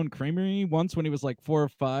Cold Stone Creamery once when he was like 4 or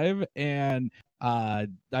 5, and I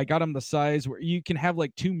got him the size where you can have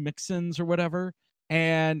like 2 mix-ins or whatever.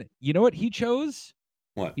 And you know what he chose?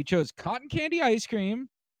 What? He chose cotton candy ice cream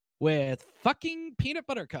with fucking peanut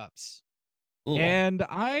butter cups. Ugh. And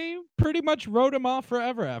I pretty much wrote him off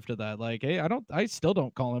forever after that. Like, hey, I still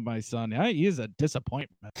don't call him my son. He is a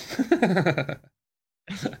disappointment.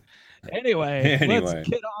 Anyway, let's Anyway.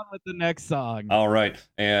 get on with the next song. All right.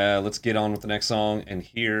 Let's get on with the next song and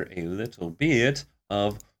hear a little bit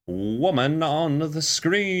of Woman on the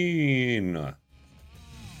Screen.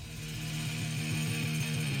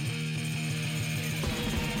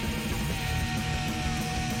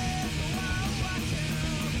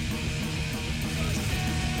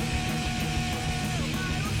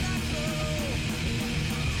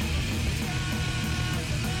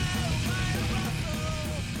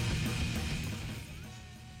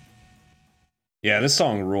 Yeah, this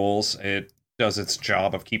song rules. It does its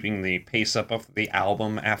job of keeping the pace up of the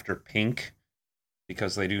album after Pink,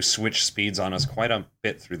 because they do switch speeds on us quite a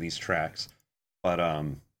bit through these tracks. But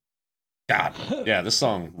God, yeah, this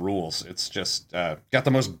song rules. It's just got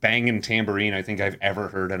the most banging tambourine I think I've ever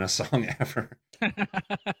heard in a song ever.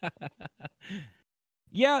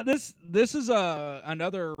 Yeah, this is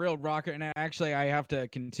another real rocker, and actually I have to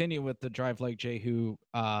continue with the Drive Like Jehu.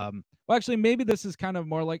 Well, actually, maybe this is kind of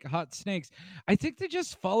more like Hot Snakes. I think they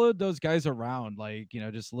just followed those guys around, like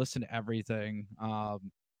just listen to everything.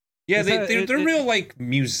 Yeah, Is that they're it? real like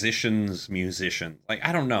musicians. Like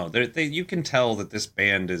I don't know. They you can tell that this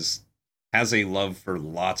band has a love for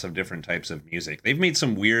lots of different types of music. They've made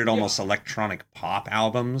some weird, Yeah, almost electronic pop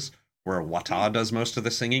albums where Wata does most of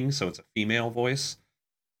the singing, so it's a female voice.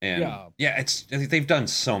 And yeah. yeah, they've done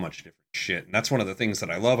so much different shit, and that's one of the things that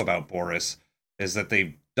I love about Boris is that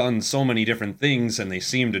they've done so many different things, and they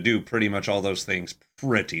seem to do pretty much all those things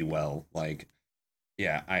pretty well. Like,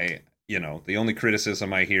 yeah, the only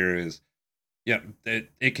criticism I hear is, yeah,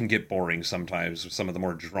 it can get boring sometimes with some of the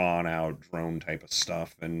more drawn out drone type of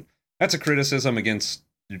stuff, and that's a criticism against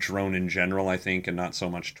drone in general, I think, and not so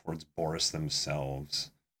much towards Boris themselves.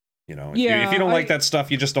 If you Yeah, don't like I that stuff,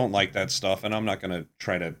 you just don't like that stuff, and I'm not gonna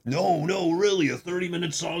try to. No, no, really, a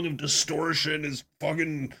 30-minute song of distortion is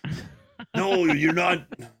fucking. No, you're not.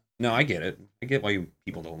 No, I get it. I get why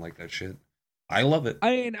people don't like that shit. I love it.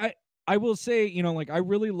 I mean, I will say, like I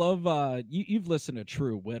really love you've listened to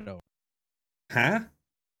True Widow. Huh?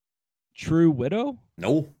 True Widow?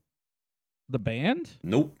 No. The band?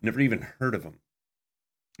 Nope. Never even heard of them.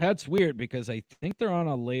 That's weird because I think they're on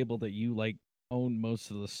a label that you like own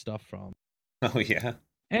most of the stuff from. Oh yeah.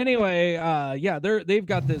 Anyway, yeah, they've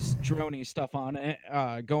got this droney stuff on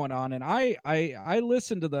going on, and I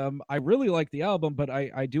listen to them. I really like the album, but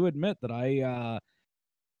I do admit that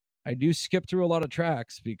I do skip through a lot of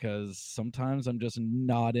tracks because sometimes I'm just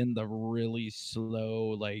not in the really slow,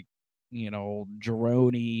 like,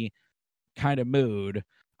 droney kind of mood.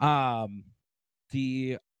 Um,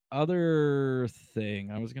 the other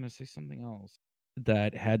thing, I was gonna say something else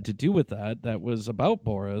that had to do with that was about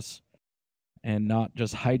Boris and not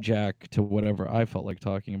just hijack to whatever I felt like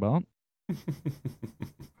talking about.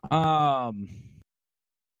 Um,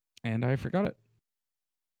 and I forgot it.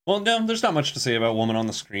 Well, no, there's not much to say about Woman on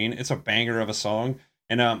the Screen. It's a banger of a song.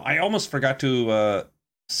 And I almost forgot to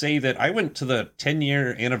say that I went to the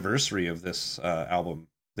 10-year anniversary of this album.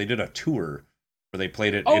 They did a tour where they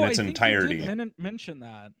played it in Oh, its I think you entirety. did mention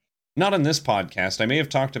that. Not on this podcast. I may have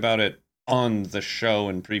talked about it on the show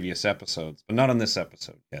in previous episodes, but not on this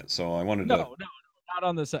episode yet. So I wanted to. No, not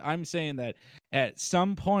on this. I'm saying that at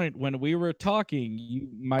some point when we were talking, you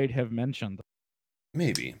might have mentioned.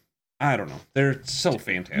 Maybe. I don't know. They're so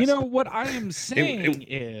fantastic. You know what I am saying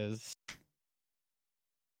is.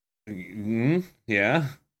 Yeah.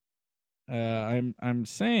 I'm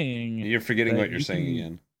saying You're forgetting that what you're saying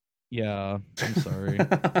again. Yeah, I'm sorry.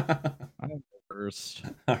 I'm worst.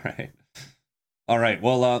 All right. All right.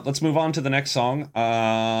 Well, let's move on to the next song.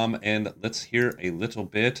 And let's hear a little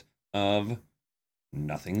bit of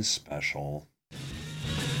Nothing Special.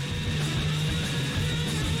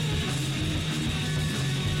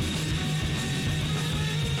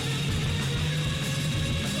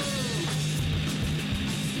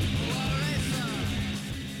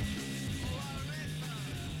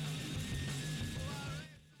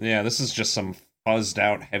 Yeah, this is just some fuzzed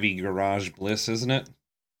out heavy garage bliss, isn't it?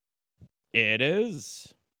 It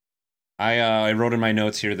is. I wrote in my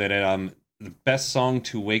notes here that the best song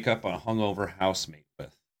to wake up a hungover housemate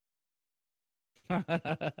with.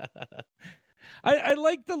 I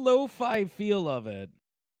like the lo-fi feel of it.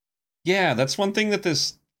 Yeah, that's one thing that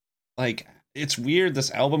this, like, it's weird. This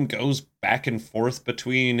album goes back and forth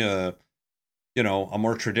between, a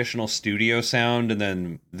more traditional studio sound and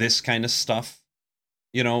then this kind of stuff,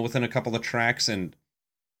 within a couple of tracks. And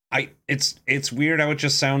it's weird how it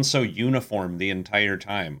just sounds so uniform the entire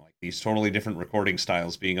time. Like these totally different recording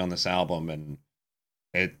styles being on this album, and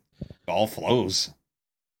it all flows.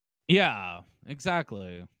 Yeah,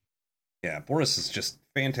 exactly. Yeah, Boris is just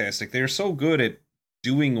fantastic. They're so good at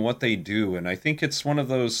doing what they do, and I think it's one of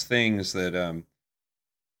those things that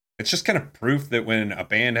it's just kind of proof that when a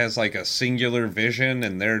band has like a singular vision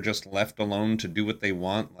and they're just left alone to do what they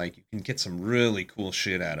want, like you can get some really cool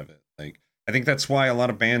shit out of it. Like I think that's why a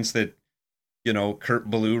lot of bands that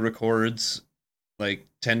Kurt Ballou records like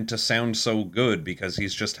tend to sound so good, because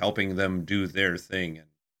he's just helping them do their thing. And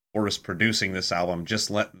Boris producing this album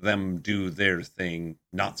just let them do their thing,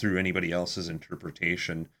 not through anybody else's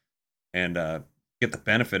interpretation, and get the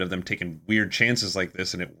benefit of them taking weird chances like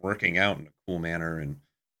this and it working out in a cool manner. And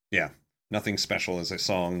yeah, Nothing Special is a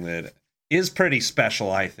song that is pretty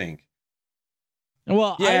special, I think.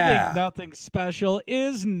 Well, yeah. I think Nothing Special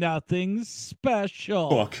is nothing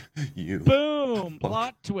special. Fuck you. Boom.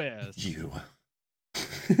 Plot twist. You.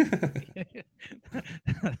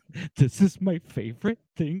 This is my favorite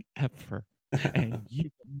thing ever. And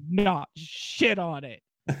you not shit on it.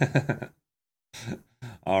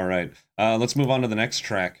 All right. Let's move on to the next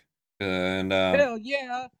track. And hell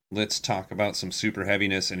yeah. Let's talk about some super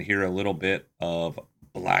heaviness and hear a little bit of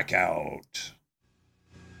Blackout.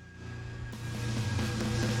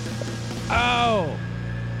 Oh.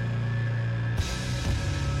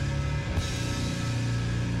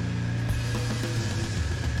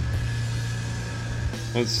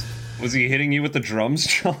 Was he hitting you with the drums,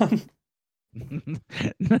 John?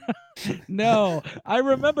 No, I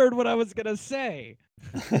remembered what I was gonna say.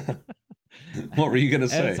 What were you gonna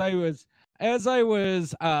say? As I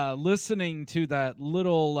was listening to that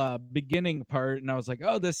little beginning part, and I was like,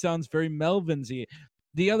 "Oh, this sounds very Melvins-y."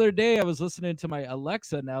 The other day, I was listening to my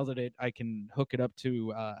Alexa. Now that I can hook it up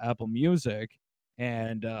to Apple Music,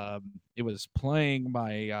 and it was playing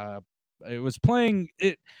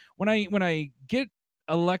it when I get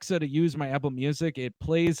Alexa to use my Apple Music. It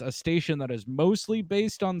plays a station that is mostly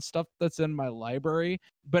based on stuff that's in my library,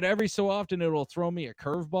 but every so often it will throw me a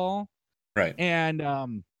curveball. Right.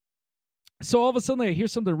 And so all of a sudden I hear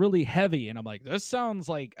something really heavy, and I'm like, this sounds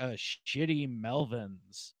like a shitty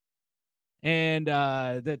Melvins. And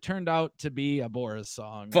that turned out to be a Boris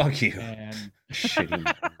song. Fuck you. And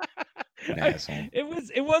shitty asshole.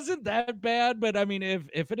 It wasn't that bad, but I mean,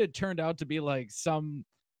 if it had turned out to be like some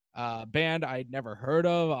band I'd never heard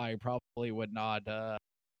of, I probably would not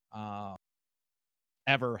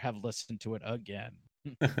ever have listened to it again.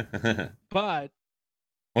 But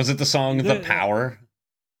was it the song The Power?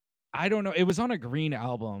 I don't know. It was on a Green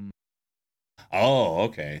album. Oh,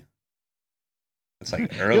 okay. That's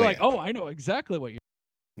like early. You're like, oh, I know exactly what you're.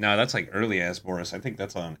 No, that's like early ass Boris. I think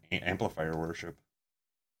that's on Amplifier Worship.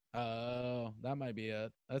 Oh, that might be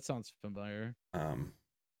it. That sounds familiar.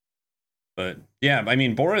 But yeah, I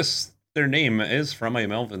mean, Boris, their name is from a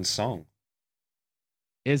Melvins song.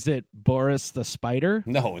 Is it Boris the Spider?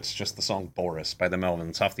 No, it's just the song Boris by the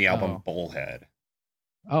Melvins off the album Bullhead.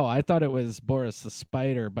 Oh, I thought it was Boris the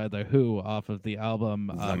Spider by The Who off of the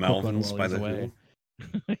album The Melvins by The Who.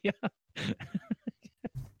 Yeah.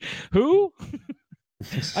 Who?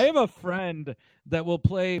 I have a friend that will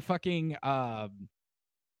play fucking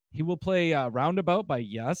he will play Roundabout by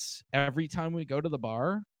Yes every time we go to the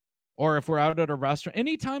bar, or if we're out at a restaurant.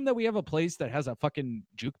 Anytime that we have a place that has a fucking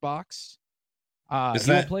jukebox,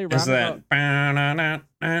 will play Roundabout.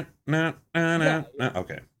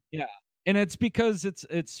 Okay. Yeah. And it's because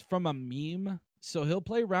it's from a meme. So he'll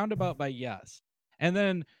play Roundabout by Yes. And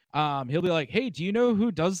then he'll be like, hey, do you know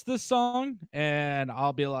who does this song? And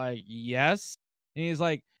I'll be like, yes. And he's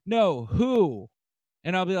like, no, who?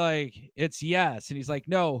 And I'll be like, it's Yes. And he's like,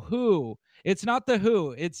 no, who? it's not the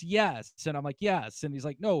Who, it's Yes. And I'm like, yes. And he's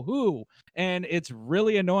like, no, Who. And it's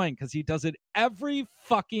really annoying because he does it every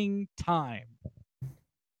fucking time.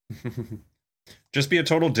 Just be a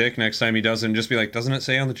total dick next time he does it and just be like, doesn't it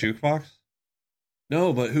say on the jukebox?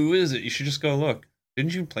 No, but who is it? You should just go look.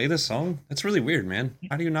 Didn't you play this song? That's really weird, man.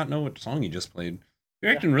 How do you not know what song you just played?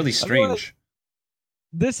 You're acting really strange.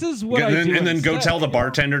 This is what I do. And then go tell the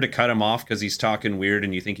bartender to cut him off because he's talking weird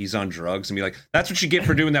and you think he's on drugs and be like, that's what you get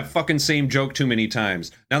for doing that fucking same joke too many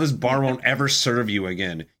times. Now this bar won't ever serve you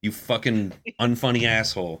again, you fucking unfunny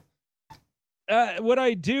asshole. What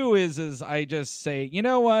I do is I just say, you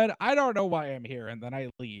know what? I don't know why I'm here. And then I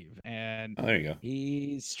leave. And there you go.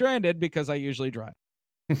 He's stranded because I usually drive.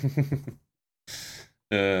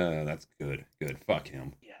 That's good. Good. Fuck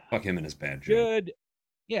him. Yeah. Fuck him and his bad joke. Good.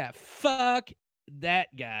 Yeah. Fuck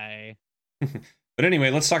that guy. But anyway,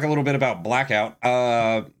 let's talk a little bit about Blackout.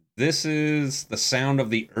 This is the sound of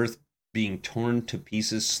the earth being torn to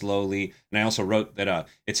pieces slowly. And I also wrote that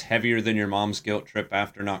it's heavier than your mom's guilt trip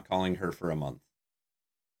after not calling her for a month.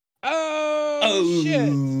 Oh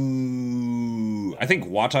shit. I think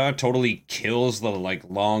Wata totally kills the like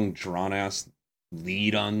long drawn ass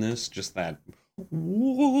lead on this. Just that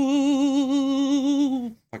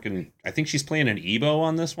fucking, I think she's playing an Ebo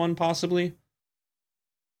on this one, possibly.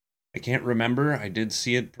 I can't remember. I did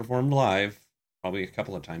see it performed live probably a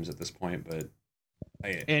couple of times at this point, but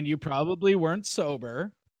and you probably weren't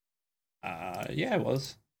sober. Yeah, I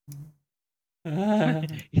was. My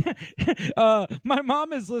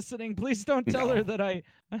mom is listening. Please don't tell her that I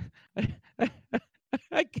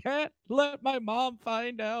can't let my mom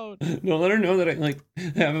find out. No, let her know that I like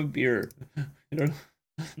have a beer. You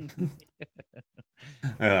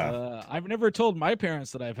know? I've never told my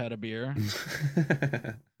parents that I've had a beer.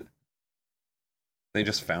 They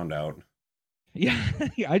just found out. Yeah,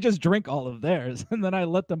 I just drink all of theirs, and then I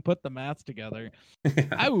let them put the math together.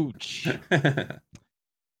 Ouch. But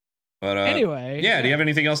anyway. Yeah, do you have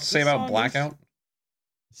anything else to say about Blackout?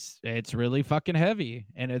 It's really fucking heavy,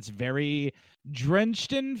 and it's very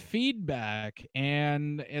drenched in feedback,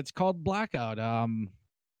 and it's called Blackout.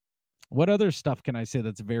 What other stuff can I say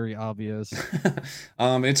that's very obvious?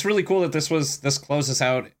 It's really cool that this closes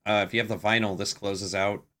out. If you have the vinyl, this closes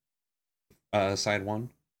out side one.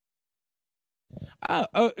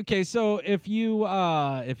 Okay. So if you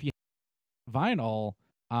vinyl,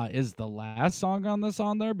 is the last song on this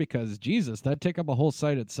on there? Because Jesus, that'd take up a whole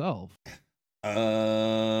side itself.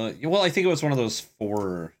 Well, I think it was one of those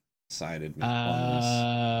 4-sided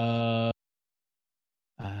ones.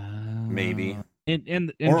 Maybe.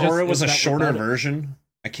 Or it was a shorter version.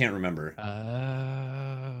 I can't remember.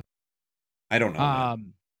 I don't know.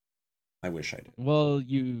 I wish I did. Well,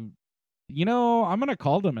 you know, I'm gonna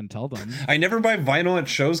call them and tell them. I never buy vinyl at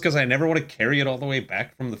shows because I never want to carry it all the way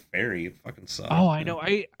back from the ferry. It fucking sucks. Oh, I know.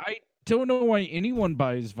 I don't know why anyone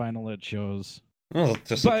buys vinyl at shows. Well,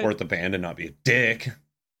 to support the band and not be a dick.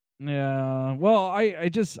 Yeah. Well,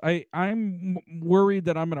 I'm worried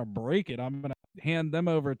that I'm gonna break it. I'm gonna hand them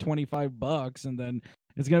over $25, and then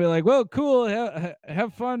it's gonna be like, well, cool.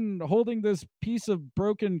 Have fun holding this piece of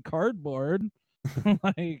broken cardboard.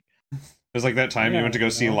 Like. It was like that time you went to go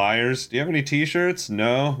see Liars. Do you have any t-shirts?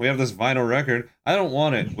 No. We have this vinyl record. I don't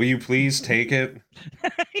want it. Will you please take it?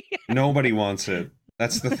 Nobody wants it.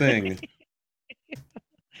 That's the thing.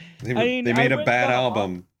 They made a bad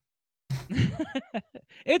album.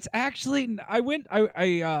 It's actually, I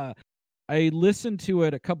listened to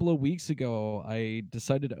it a couple of weeks ago. I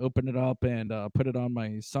decided to open it up and put it on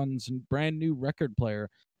my son's brand new record player.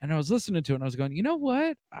 And I was listening to it and I was going, you know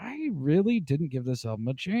what? I really didn't give this album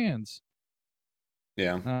a chance.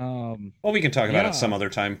 Yeah. Well, we can talk about it some other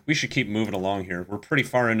time. We should keep moving along here. We're pretty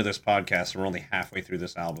far into this podcast and we're only halfway through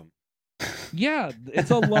this album. Yeah, it's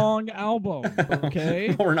a long album,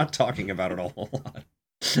 okay? We're not talking about it a whole lot.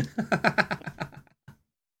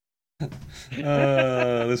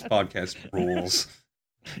 This podcast rules.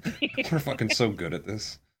 We're fucking so good at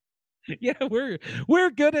this. Yeah, we're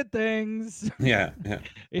good at things. Yeah.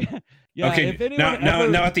 Yeah. Okay,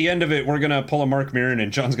 now at the end of it, we're gonna pull a Mark Maron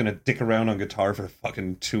and John's gonna dick around on guitar for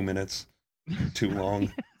fucking 2 minutes. Too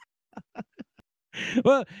long.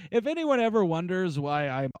 Well, if anyone ever wonders why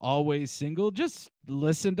I'm always single, just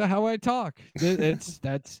listen to how I talk.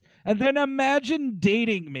 That's and then imagine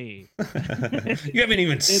dating me. You haven't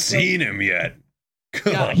even seen him yet.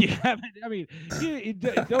 Yeah, you haven't. I mean, you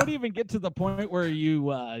don't even get to the point where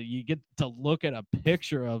you get to look at a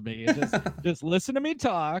picture of me. Just listen to me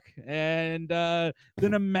talk, and then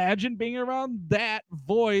imagine being around that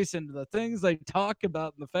voice and the things I talk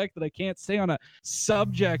about, and the fact that I can't stay on a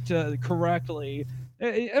subject correctly.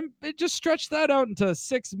 And just stretch that out into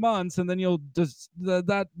 6 months, and then you'll just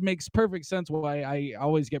that makes perfect sense why I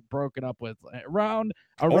always get broken up with around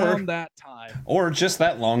that time. Or just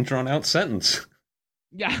that long drawn out sentence.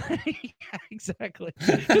 Yeah, exactly.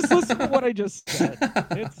 Just listen to what I just said.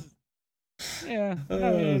 It's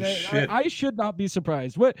I should not be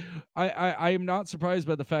surprised. What I am not surprised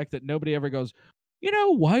by the fact that nobody ever goes,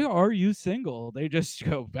 why are you single? They just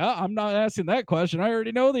go, well, I'm not asking that question. I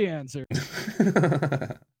already know the answer.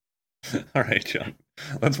 All right, John.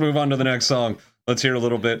 Let's move on to the next song. Let's hear a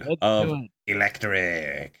little bit of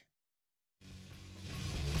Electric.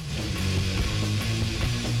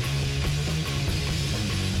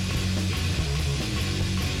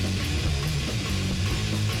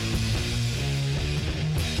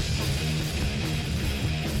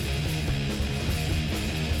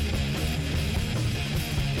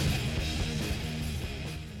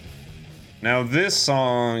 Now, this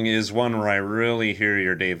song is one where I really hear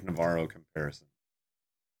your Dave Navarro comparison.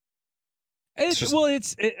 It's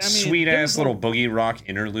sweet ass little boogie rock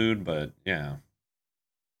interlude, but yeah.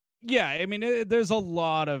 Yeah, I mean, there's a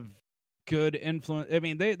lot of good influence. I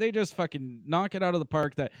mean, they just fucking knock it out of the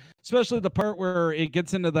park. That especially the part where it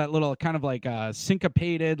gets into that little kind of like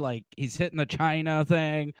syncopated, like he's hitting the China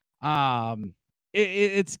thing.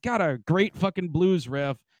 It's got a great fucking blues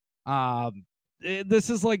riff. This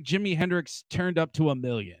is like Jimi Hendrix turned up to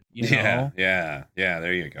 1,000,000. Yeah.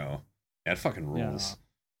 There you go. Yeah, it fucking rules.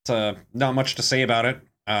 Yeah. It's not much to say about it,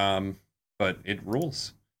 but it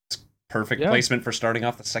rules. It's perfect placement for starting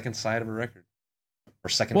off the second side of a record or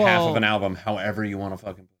second half of an album, however you want to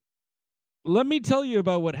fucking. Let me tell you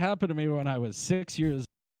about what happened to me when I was 6 years.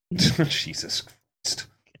 Jesus Christ.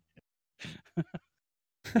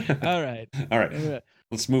 All right.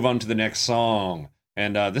 Let's move on to the next song.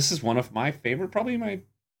 And this is one of my favorite, probably my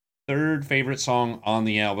third favorite song on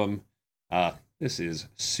the album. This is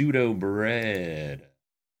Pseudo Bread.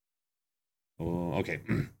 Oh, okay.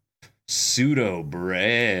 Pseudo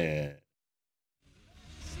Bread.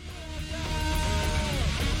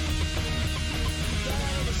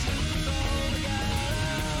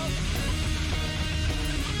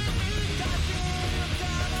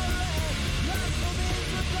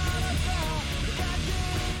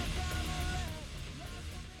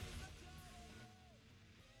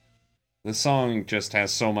 The song just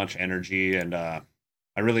has so much energy, and I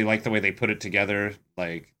really like the way they put it together.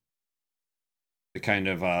 Like the kind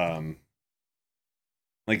of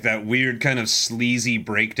like that weird kind of sleazy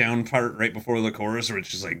breakdown part right before the chorus, where it's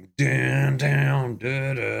just like down, down,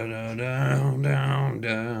 da, da, da, down, down,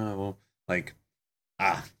 down. Like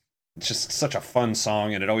it's just such a fun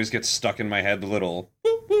song, and it always gets stuck in my head. The little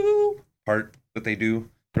woo woo part that they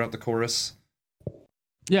do throughout the chorus.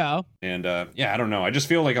 Yeah. And I don't know. I just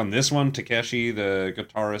feel like on this one, Takeshi, the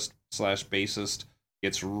guitarist / bassist,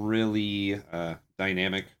 gets really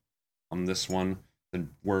dynamic on this one. The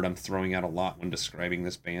word I'm throwing out a lot when describing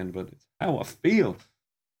this band, but it's how I feel.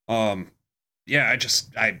 Here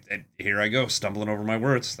I go, stumbling over my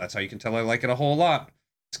words. That's how you can tell I like it a whole lot.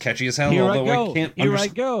 It's catchy as hell, although I can't Here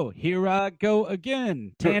I go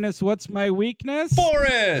again. Tanis, what's my weakness?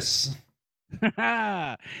 Boris!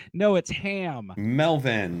 No, it's Ham.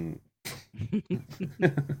 Melvin.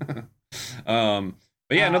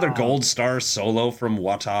 But yeah, another gold star solo from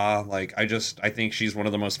Wata. Like I think she's one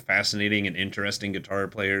of the most fascinating and interesting guitar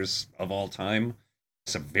players of all time.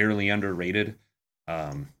 Severely underrated.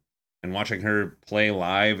 And watching her play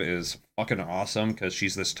live is fucking awesome because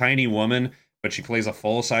she's this tiny woman, but she plays a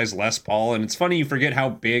full-size Les Paul, and it's funny you forget how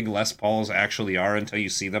big Les Pauls actually are until you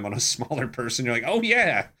see them on a smaller person. You're like, oh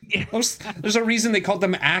yeah. There's a reason they called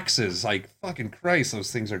them axes. Like, fucking Christ,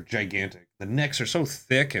 those things are gigantic. The necks are so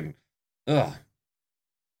thick and ugh.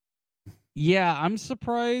 Yeah, I'm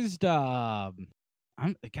surprised.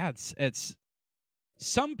 It's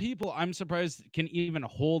some people I'm surprised can even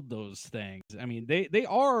hold those things. I mean, they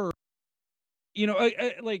are,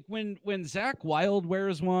 like when Zakk Wylde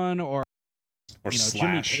wears one, or Slash.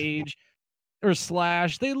 Jimmy Page or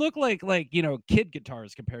Slash, they look like kid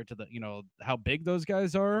guitars compared to the how big those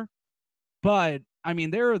guys are. But I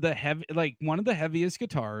mean, they're one of the heaviest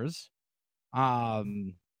guitars.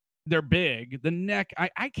 They're big. The neck,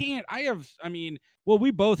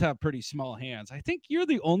 we both have pretty small hands. I think you're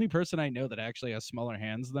the only person I know that actually has smaller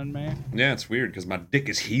hands than me. Yeah, it's weird because my dick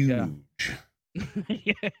is huge. No,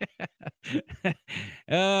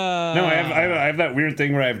 I uh, have that weird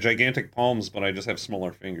thing where I have gigantic palms, but I just have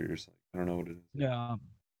smaller fingers. I don't know what it is. yeah.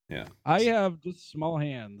 Yeah, I have just small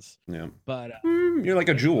hands, yeah. but You're like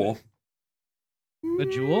a anyway, jewel. a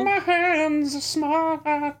jewel. My hands are small,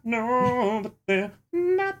 I know, but they're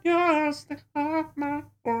not yours. They are my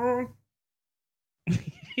own.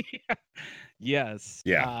 Yes.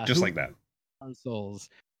 Yeah, just Who like that. are souls?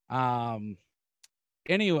 Um.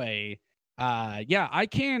 Anyway, yeah, I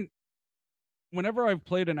can't. Whenever I've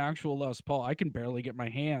played an actual Les Paul, I can barely get my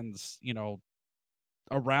hands,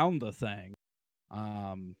 around the thing.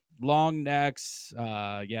 Long necks.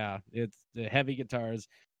 Yeah, it's the heavy guitars.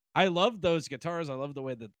 I love those guitars. I love the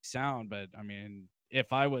way that they sound, but I mean,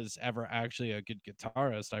 if I was ever actually a good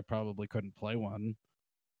guitarist, I probably couldn't play one.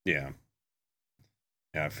 Yeah,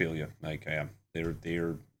 yeah, I feel you. Like, yeah,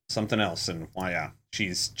 they're something else, and why? Yeah,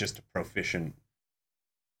 she's just a proficient.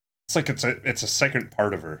 It's like it's a second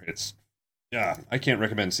part of her. It's yeah. I can't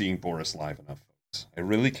recommend seeing Boris live enough, folks. I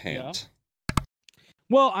really Yeah. can't.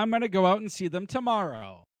 Well, I'm gonna go out and see them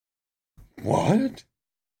tomorrow. What?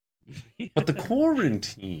 But the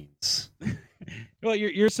quarantines. Well,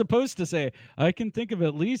 you're supposed to say, I can think of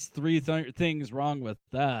at least three things wrong with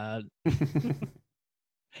that.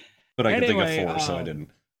 But I could think of Anyway, four, so I didn't.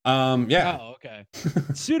 Yeah. oh, okay.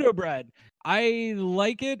 Pseudo bread. I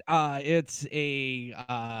like it. It's a.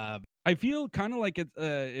 I feel kind of like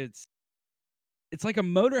it's like a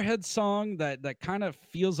Motorhead song that kind of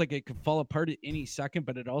feels like it could fall apart at any second,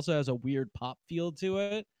 but it also has a weird pop feel to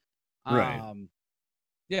it. Right.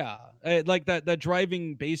 Yeah, like that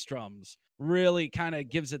driving bass drums really kind of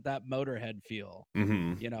gives it that Motorhead feel,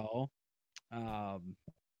 Mm-hmm. you know. Um,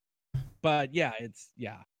 but yeah, it's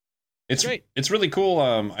It's great. it's really cool.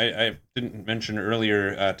 I didn't mention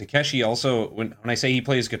earlier. Takeshi also, when I say he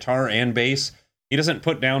plays guitar and bass, he doesn't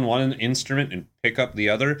put down one instrument and pick up the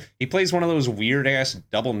other. He plays one of those weird ass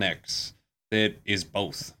double necks that is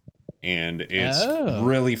both, and it's Oh,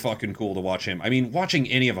 really fucking cool to watch him. I mean, watching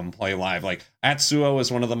any of them play live, like Atsuo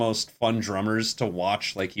is one of the most fun drummers to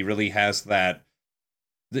watch. Like he really has that.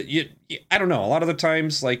 I don't know. A lot of the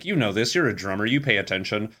times, like you know this, you're a drummer, you pay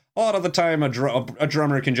attention. A lot of the time, a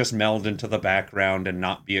drummer can just meld into the background and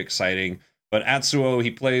not be exciting. But Atsuo,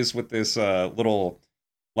 he plays with this little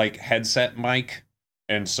like headset mic,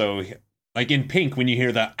 and so like in Pink, when you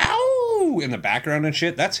hear the "ow" in the background and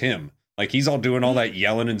shit, that's him. Like he's all doing all that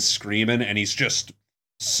yelling and screaming, and he's just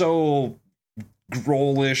so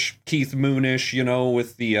growlish, Keith Moonish, you know,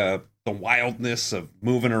 with the wildness of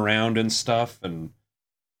moving around and stuff, and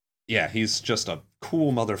yeah, he's just a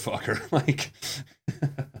cool motherfucker. Like,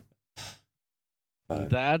 but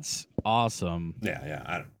that's awesome.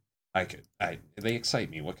 yeah. They excite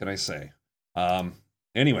me. What can I say?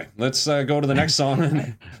 Anyway, let's go to the next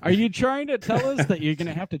song. Are you trying to tell us that you're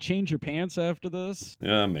gonna have to change your pants after this?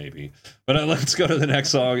 Yeah, maybe. But let's go to the next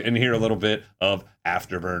song and hear a little bit of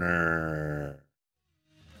Afterburner.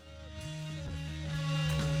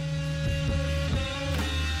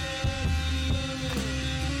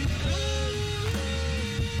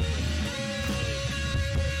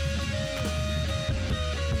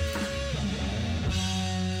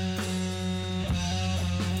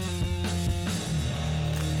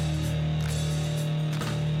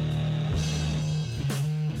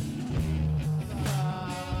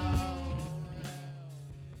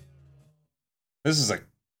 This is a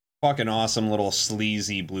fucking awesome little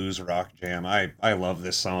sleazy blues rock jam. I love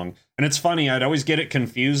this song. And it's funny, I'd always get it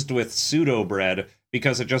confused with Pseudo Bread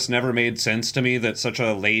because it just never made sense to me that such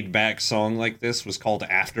a laid back song like this was called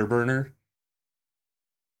Afterburner.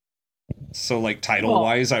 So like title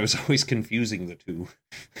wise, I was always confusing the two.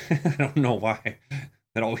 I don't know why.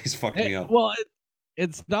 That always fucked me up. Well,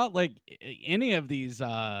 it's not like any of these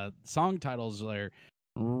song titles are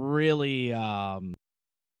really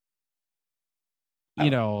you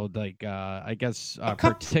know, like I guess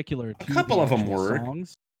particular a to couple the of them actual work.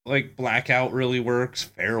 songs. Like Blackout really works.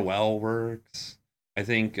 Farewell works. I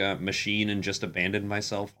think Machine and Just Abandoned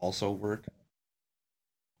Myself also work.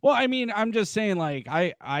 Well, I mean, I'm just saying, like,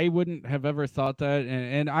 I wouldn't have ever thought that,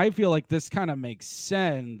 and I feel like this kind of makes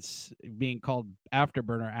sense being called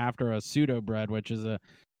Afterburner after a Pseudo Bread, which is a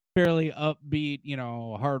fairly upbeat,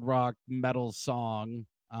 hard rock metal song.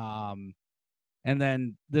 And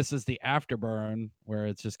then this is the Afterburn, where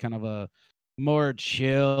it's just kind of a more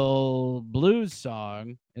chill blues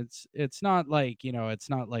song. It's not like it's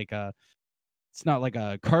not like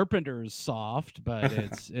a Carpenter's soft, but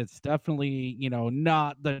it's definitely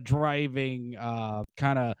not the driving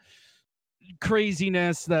kind of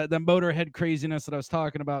craziness, the Motorhead craziness that I was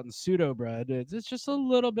talking about in Pseudo Bread. It's just a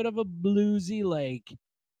little bit of a bluesy, like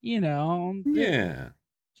Yeah.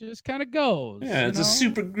 just kind of goes. Yeah, it's a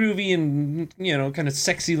super groovy and, kind of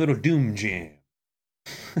sexy little doom jam.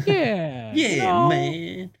 Yeah. Yeah,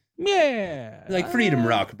 man. Yeah. Like freedom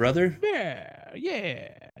rock, brother. Yeah. Yeah.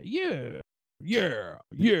 Yeah. Yeah.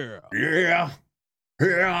 Yeah. Yeah.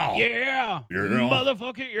 Yeah.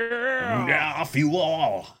 Motherfucker, yeah. Yeah,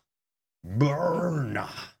 fuel. Burn.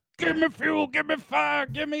 Give me fuel, give me fire,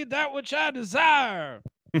 give me that which I desire.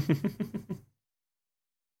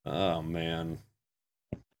 Oh, man.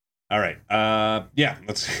 All right. Yeah,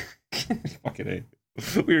 let's fucking A.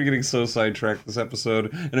 We were getting so sidetracked this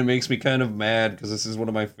episode, and it makes me kind of mad because this is one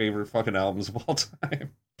of my favorite fucking albums of all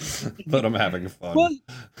time. But I'm having fun. Well,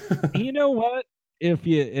 you know what? If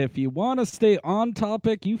you want to stay on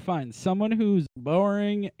topic, you find someone who's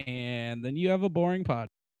boring, and then you have a boring pod.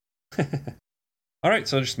 All right,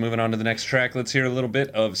 so just moving on to the next track, let's hear a little bit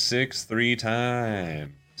of 6 3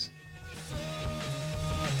 Times.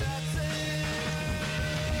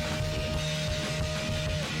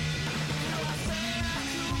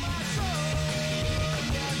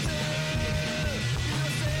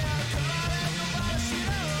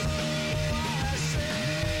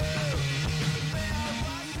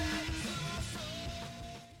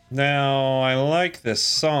 Now, I like this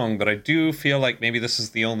song, but I do feel like maybe this is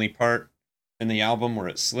the only part in the album where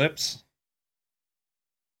it slips.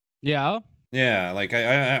 Yeah. Yeah, like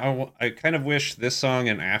I kind of wish this song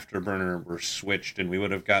and Afterburner were switched and we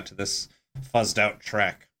would have got to this fuzzed out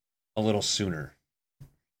track a little sooner.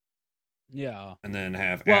 Yeah. And then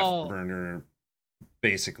have Afterburner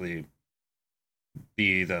basically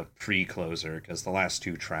be the pre-closer, because the last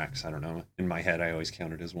two tracks, I don't know, in my head I always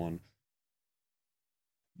counted as one.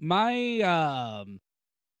 My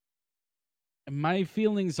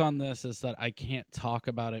feelings on this is that I can't talk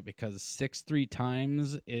about it because 6 3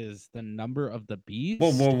 times is the number of the beast.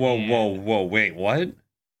 Whoa, wait, what?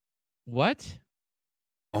 What?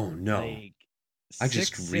 Oh no. Like, I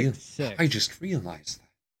just realized that.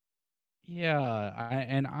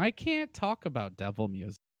 Yeah, I can't talk about devil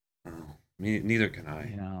music. Oh, neither can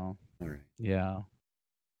I. All right. Yeah.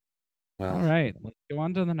 Well, all right, let's go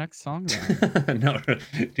on to the next song then. No, do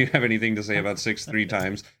you have anything to say about 6 3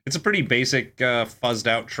 Times? It's a pretty basic, fuzzed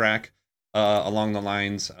out track along the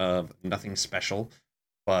lines of nothing special.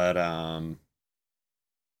 But,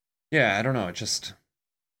 yeah, I don't know. It just,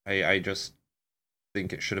 I just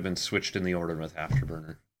think it should have been switched in the order with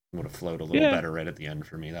Afterburner. It would have flowed a little better right at the end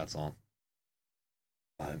for me, that's all.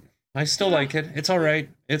 But I still like it. It's all right.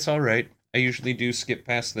 It's all right. I usually do skip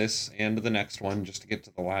past this and the next one just to get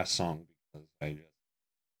to the last song, because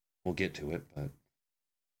we'll get to it. But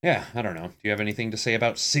yeah, I don't know. Do you have anything to say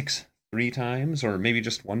about 6 3 Times, or maybe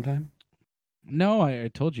just one time? No, I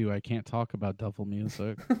told you I can't talk about devil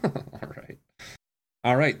music.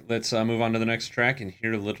 All right. Let's move on to the next track and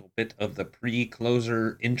hear a little bit of the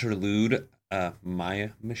pre-closer interlude,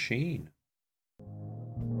 My Machine.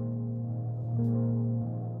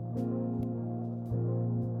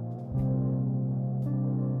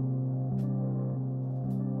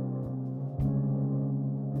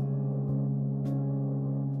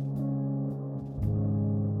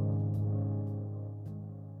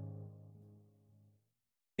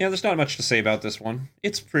 Yeah, there's not much to say about this one.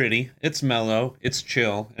 It's pretty, it's mellow, it's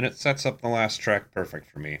chill, and it sets up the last track perfect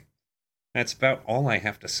for me. That's about all I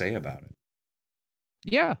have to say about it.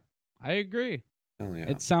 Yeah, I agree. Oh, yeah.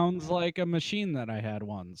 It sounds like a machine that I had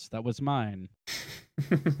once. That was mine.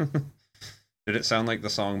 Did it sound like the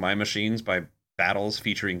song My Machines by Battles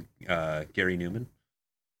featuring Gary Newman?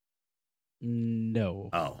 No.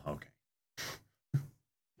 Oh, okay.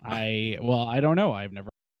 I don't know. I've never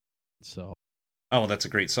so. Oh, that's a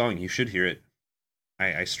great song. You should hear it.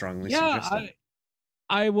 I strongly suggest it.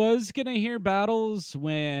 I was gonna hear Battles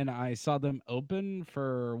when I saw them open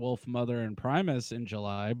for Wolfmother and Primus in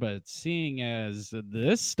July, but seeing as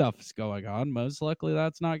this stuff's going on, most likely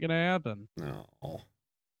that's not gonna happen. No.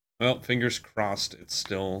 Well, fingers crossed it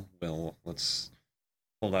still will. Let's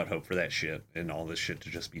hold out hope for that shit and all this shit to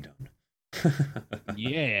just be done.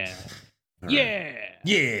 Yeah. Right.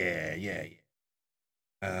 Yeah.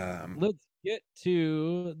 Let's get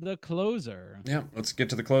to the closer. Yeah, let's get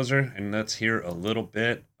to the closer, and let's hear a little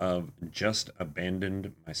bit of Just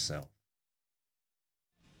Abandoned Myself.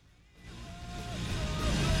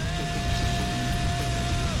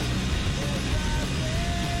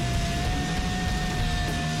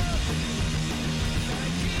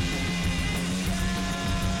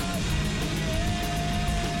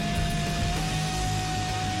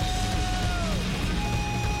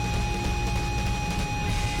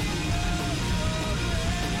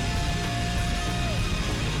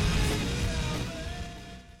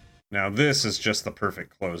 Now this is just the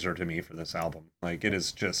perfect closer to me for this album. Like it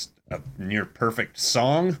is just a near perfect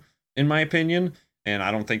song in my opinion, and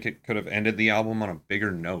I don't think it could have ended the album on a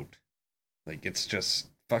bigger note. Like it's just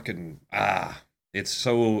fucking it's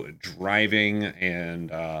so driving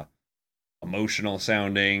and emotional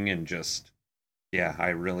sounding and just yeah, I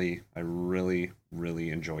really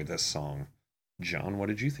enjoy this song. John, what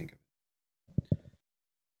did you think of it?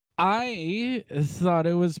 I thought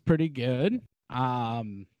it was pretty good. I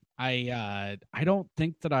don't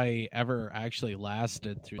think that I ever actually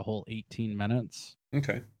lasted through the whole 18 minutes.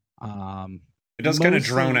 Okay. Um, It does kind of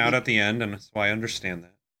mostly drone out at the end, and so I understand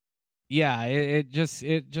that. yeah, it just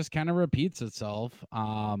kind of repeats itself.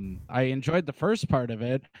 I enjoyed the first part of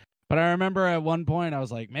it, but I remember at one point I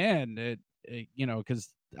was like, man, because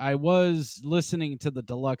I was listening to the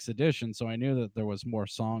deluxe edition, so I knew that there was more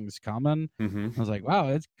songs coming. Mm-hmm. I was like, wow,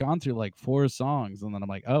 it's gone through like 4 songs, and then I'm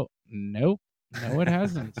like, oh, nope, no, it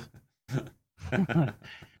hasn't.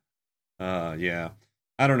 Yeah.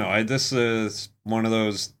 I don't know. This is one of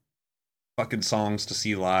those fucking songs to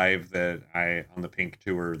see live that I on the Pink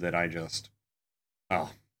tour that I just oh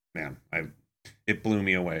man, it blew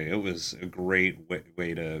me away. It was a great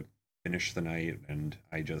way to finish the night, and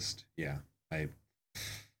I just yeah, I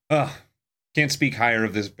can't speak higher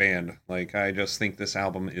of this band. Like I just think this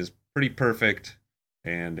album is pretty perfect,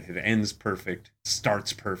 and it ends perfect,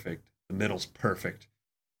 starts perfect, the middle's perfect.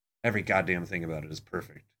 Every goddamn thing about it is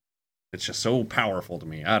perfect. It's just so powerful to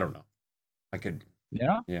me. I don't know. I could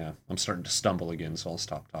Yeah. I'm starting to stumble again, so I'll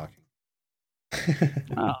stop talking.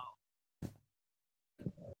 Oh.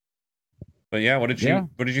 But yeah, what did you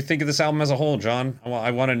think of this album as a whole, John?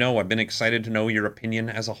 I want to know. I've been excited to know your opinion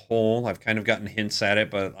as a whole. I've kind of gotten hints at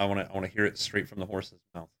it, but I want to hear it straight from the horse's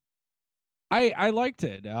mouth. I liked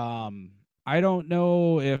it. I don't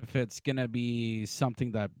know if it's gonna be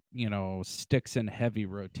something that sticks in heavy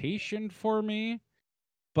rotation for me,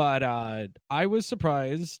 but I was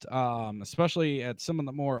surprised, especially at some of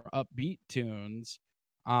the more upbeat tunes,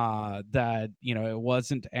 that it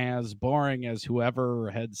wasn't as boring as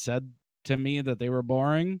whoever had said to me that they were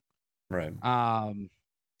boring. Right. And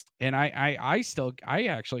I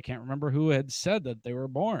actually can't remember who had said that they were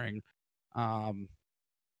boring. Um,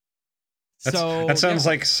 that so sounds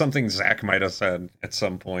yeah. like something Zach might have said at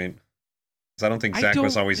some point. Because I don't think Zach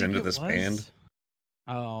was always into this band.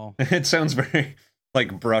 Oh. It sounds very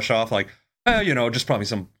like brush off, like just probably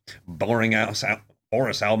some boring ass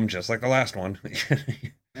Boris album, just like the last one.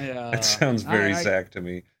 Yeah. That sounds very Zach to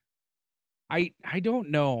me. I don't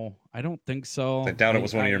know. I don't think so. I doubt it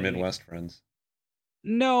was one of your Midwest friends.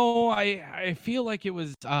 No, I feel like it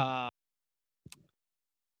was in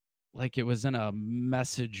a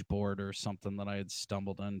message board or something that I had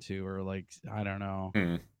stumbled into, or like I don't know.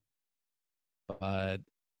 But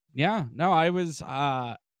yeah, no, I was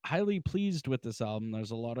highly pleased with this album.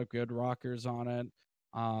 There's a lot of good rockers on it.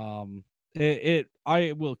 I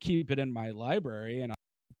will keep it in my library, and I'm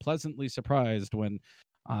pleasantly surprised when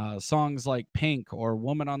songs like Pink or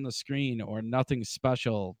Woman on the Screen or Nothing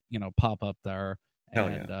Special, pop up there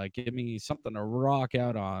and give me something to rock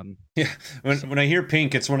out on. Yeah, when I hear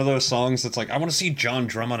Pink, it's one of those songs that's like, I want to see John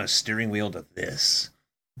drum on a steering wheel to this.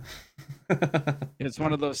 It's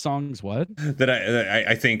one of those songs, what? That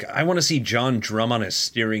I think, I want to see John drum on a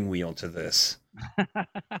steering wheel to this.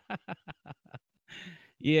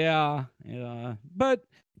 Yeah. But,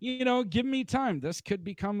 give me time. This could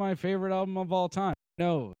become my favorite album of all time.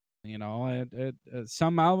 No,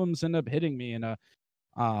 some albums end up hitting me in at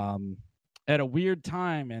a weird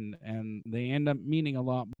time, and they end up meaning a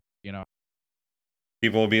lot more,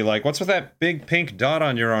 People will be like, what's with that big pink dot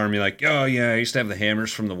on your arm? You're like, oh yeah, I used to have the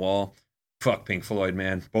Hammers from the Wall. Fuck Pink Floyd,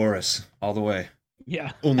 man. Boris, all the way.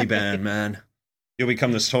 Yeah. Only band, man. You'll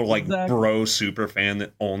become this total like bro super fan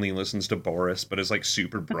that only listens to Boris, but is like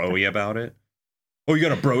super broy about it. Oh, you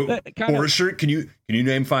got a Boris shirt? Can you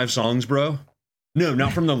name 5 songs, bro? No,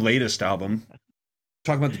 not from the latest album.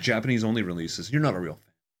 Talk about the Japanese only releases. You're not a real fan.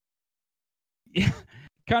 Yeah,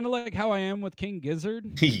 kind of like how I am with King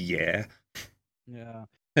Gizzard. Yeah. Yeah.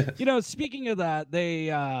 Speaking of that, they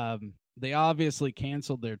obviously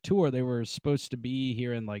canceled their tour. They were supposed to be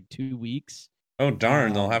here in like 2 weeks. Oh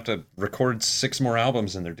darn, they'll have to record 6 more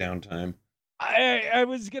albums in their downtime. I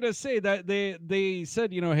was gonna say that they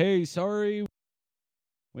said, hey, sorry,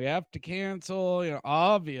 we have to cancel,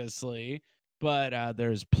 obviously, but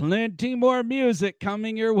there's plenty more music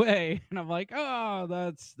coming your way. And I'm like, oh,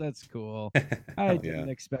 that's cool. I didn't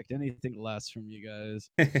expect anything less from you guys.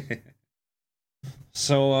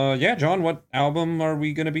 So, John, what album are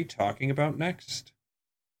we going to be talking about next?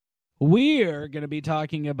 We're going to be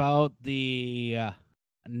talking about the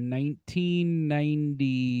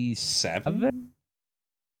 1997?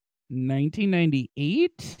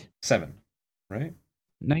 1998? 7, right?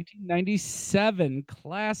 1997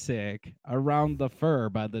 classic Around the Fur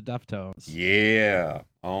by the Deftones. Yeah.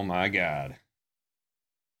 Oh my God.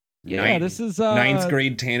 Yeah, this is ninth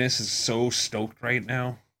grade Tanis is so stoked right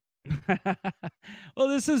now. well,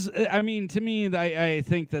 this is, I mean, to me, I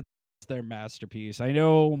think that's their masterpiece. I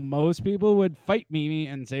know most people would fight me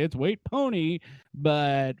and say it's Wait Pony,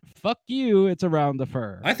 but fuck you, it's Around the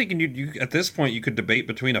Fur. I think you at this point you could debate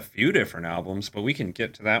between a few different albums, but we can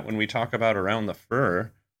get to that when we talk about Around the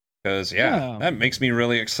Fur. Because that makes me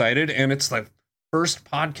really excited, and it's the first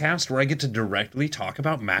podcast where I get to directly talk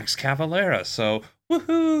about Max Cavalera. So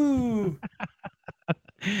woohoo!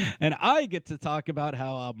 And I get to talk about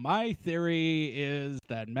how my theory is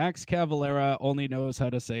that Max Cavalera only knows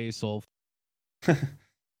how to say soul.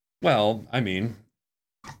 Well, I mean,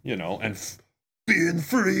 and being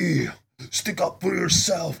free, stick up for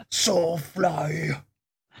yourself, soulfly.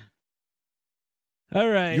 All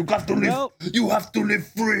right, you got to live. Well, you have to live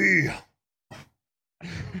free.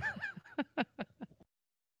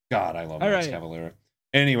 God, I love Max Cavalera.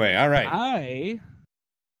 Anyway, all right. I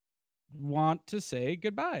want to say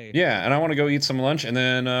goodbye. Yeah, and I want to go eat some lunch, and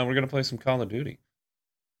then we're gonna play some Call of Duty.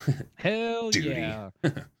 Hell yeah!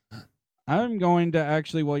 I'm going to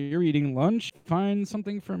actually, while you're eating lunch, find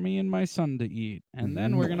something for me and my son to eat, and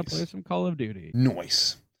then we're gonna play some Call of Duty.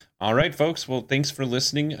 Nice. All right, folks. Well, thanks for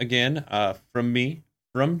listening again. From me,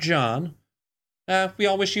 from John. We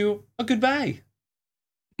all wish you a goodbye.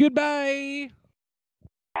 Goodbye.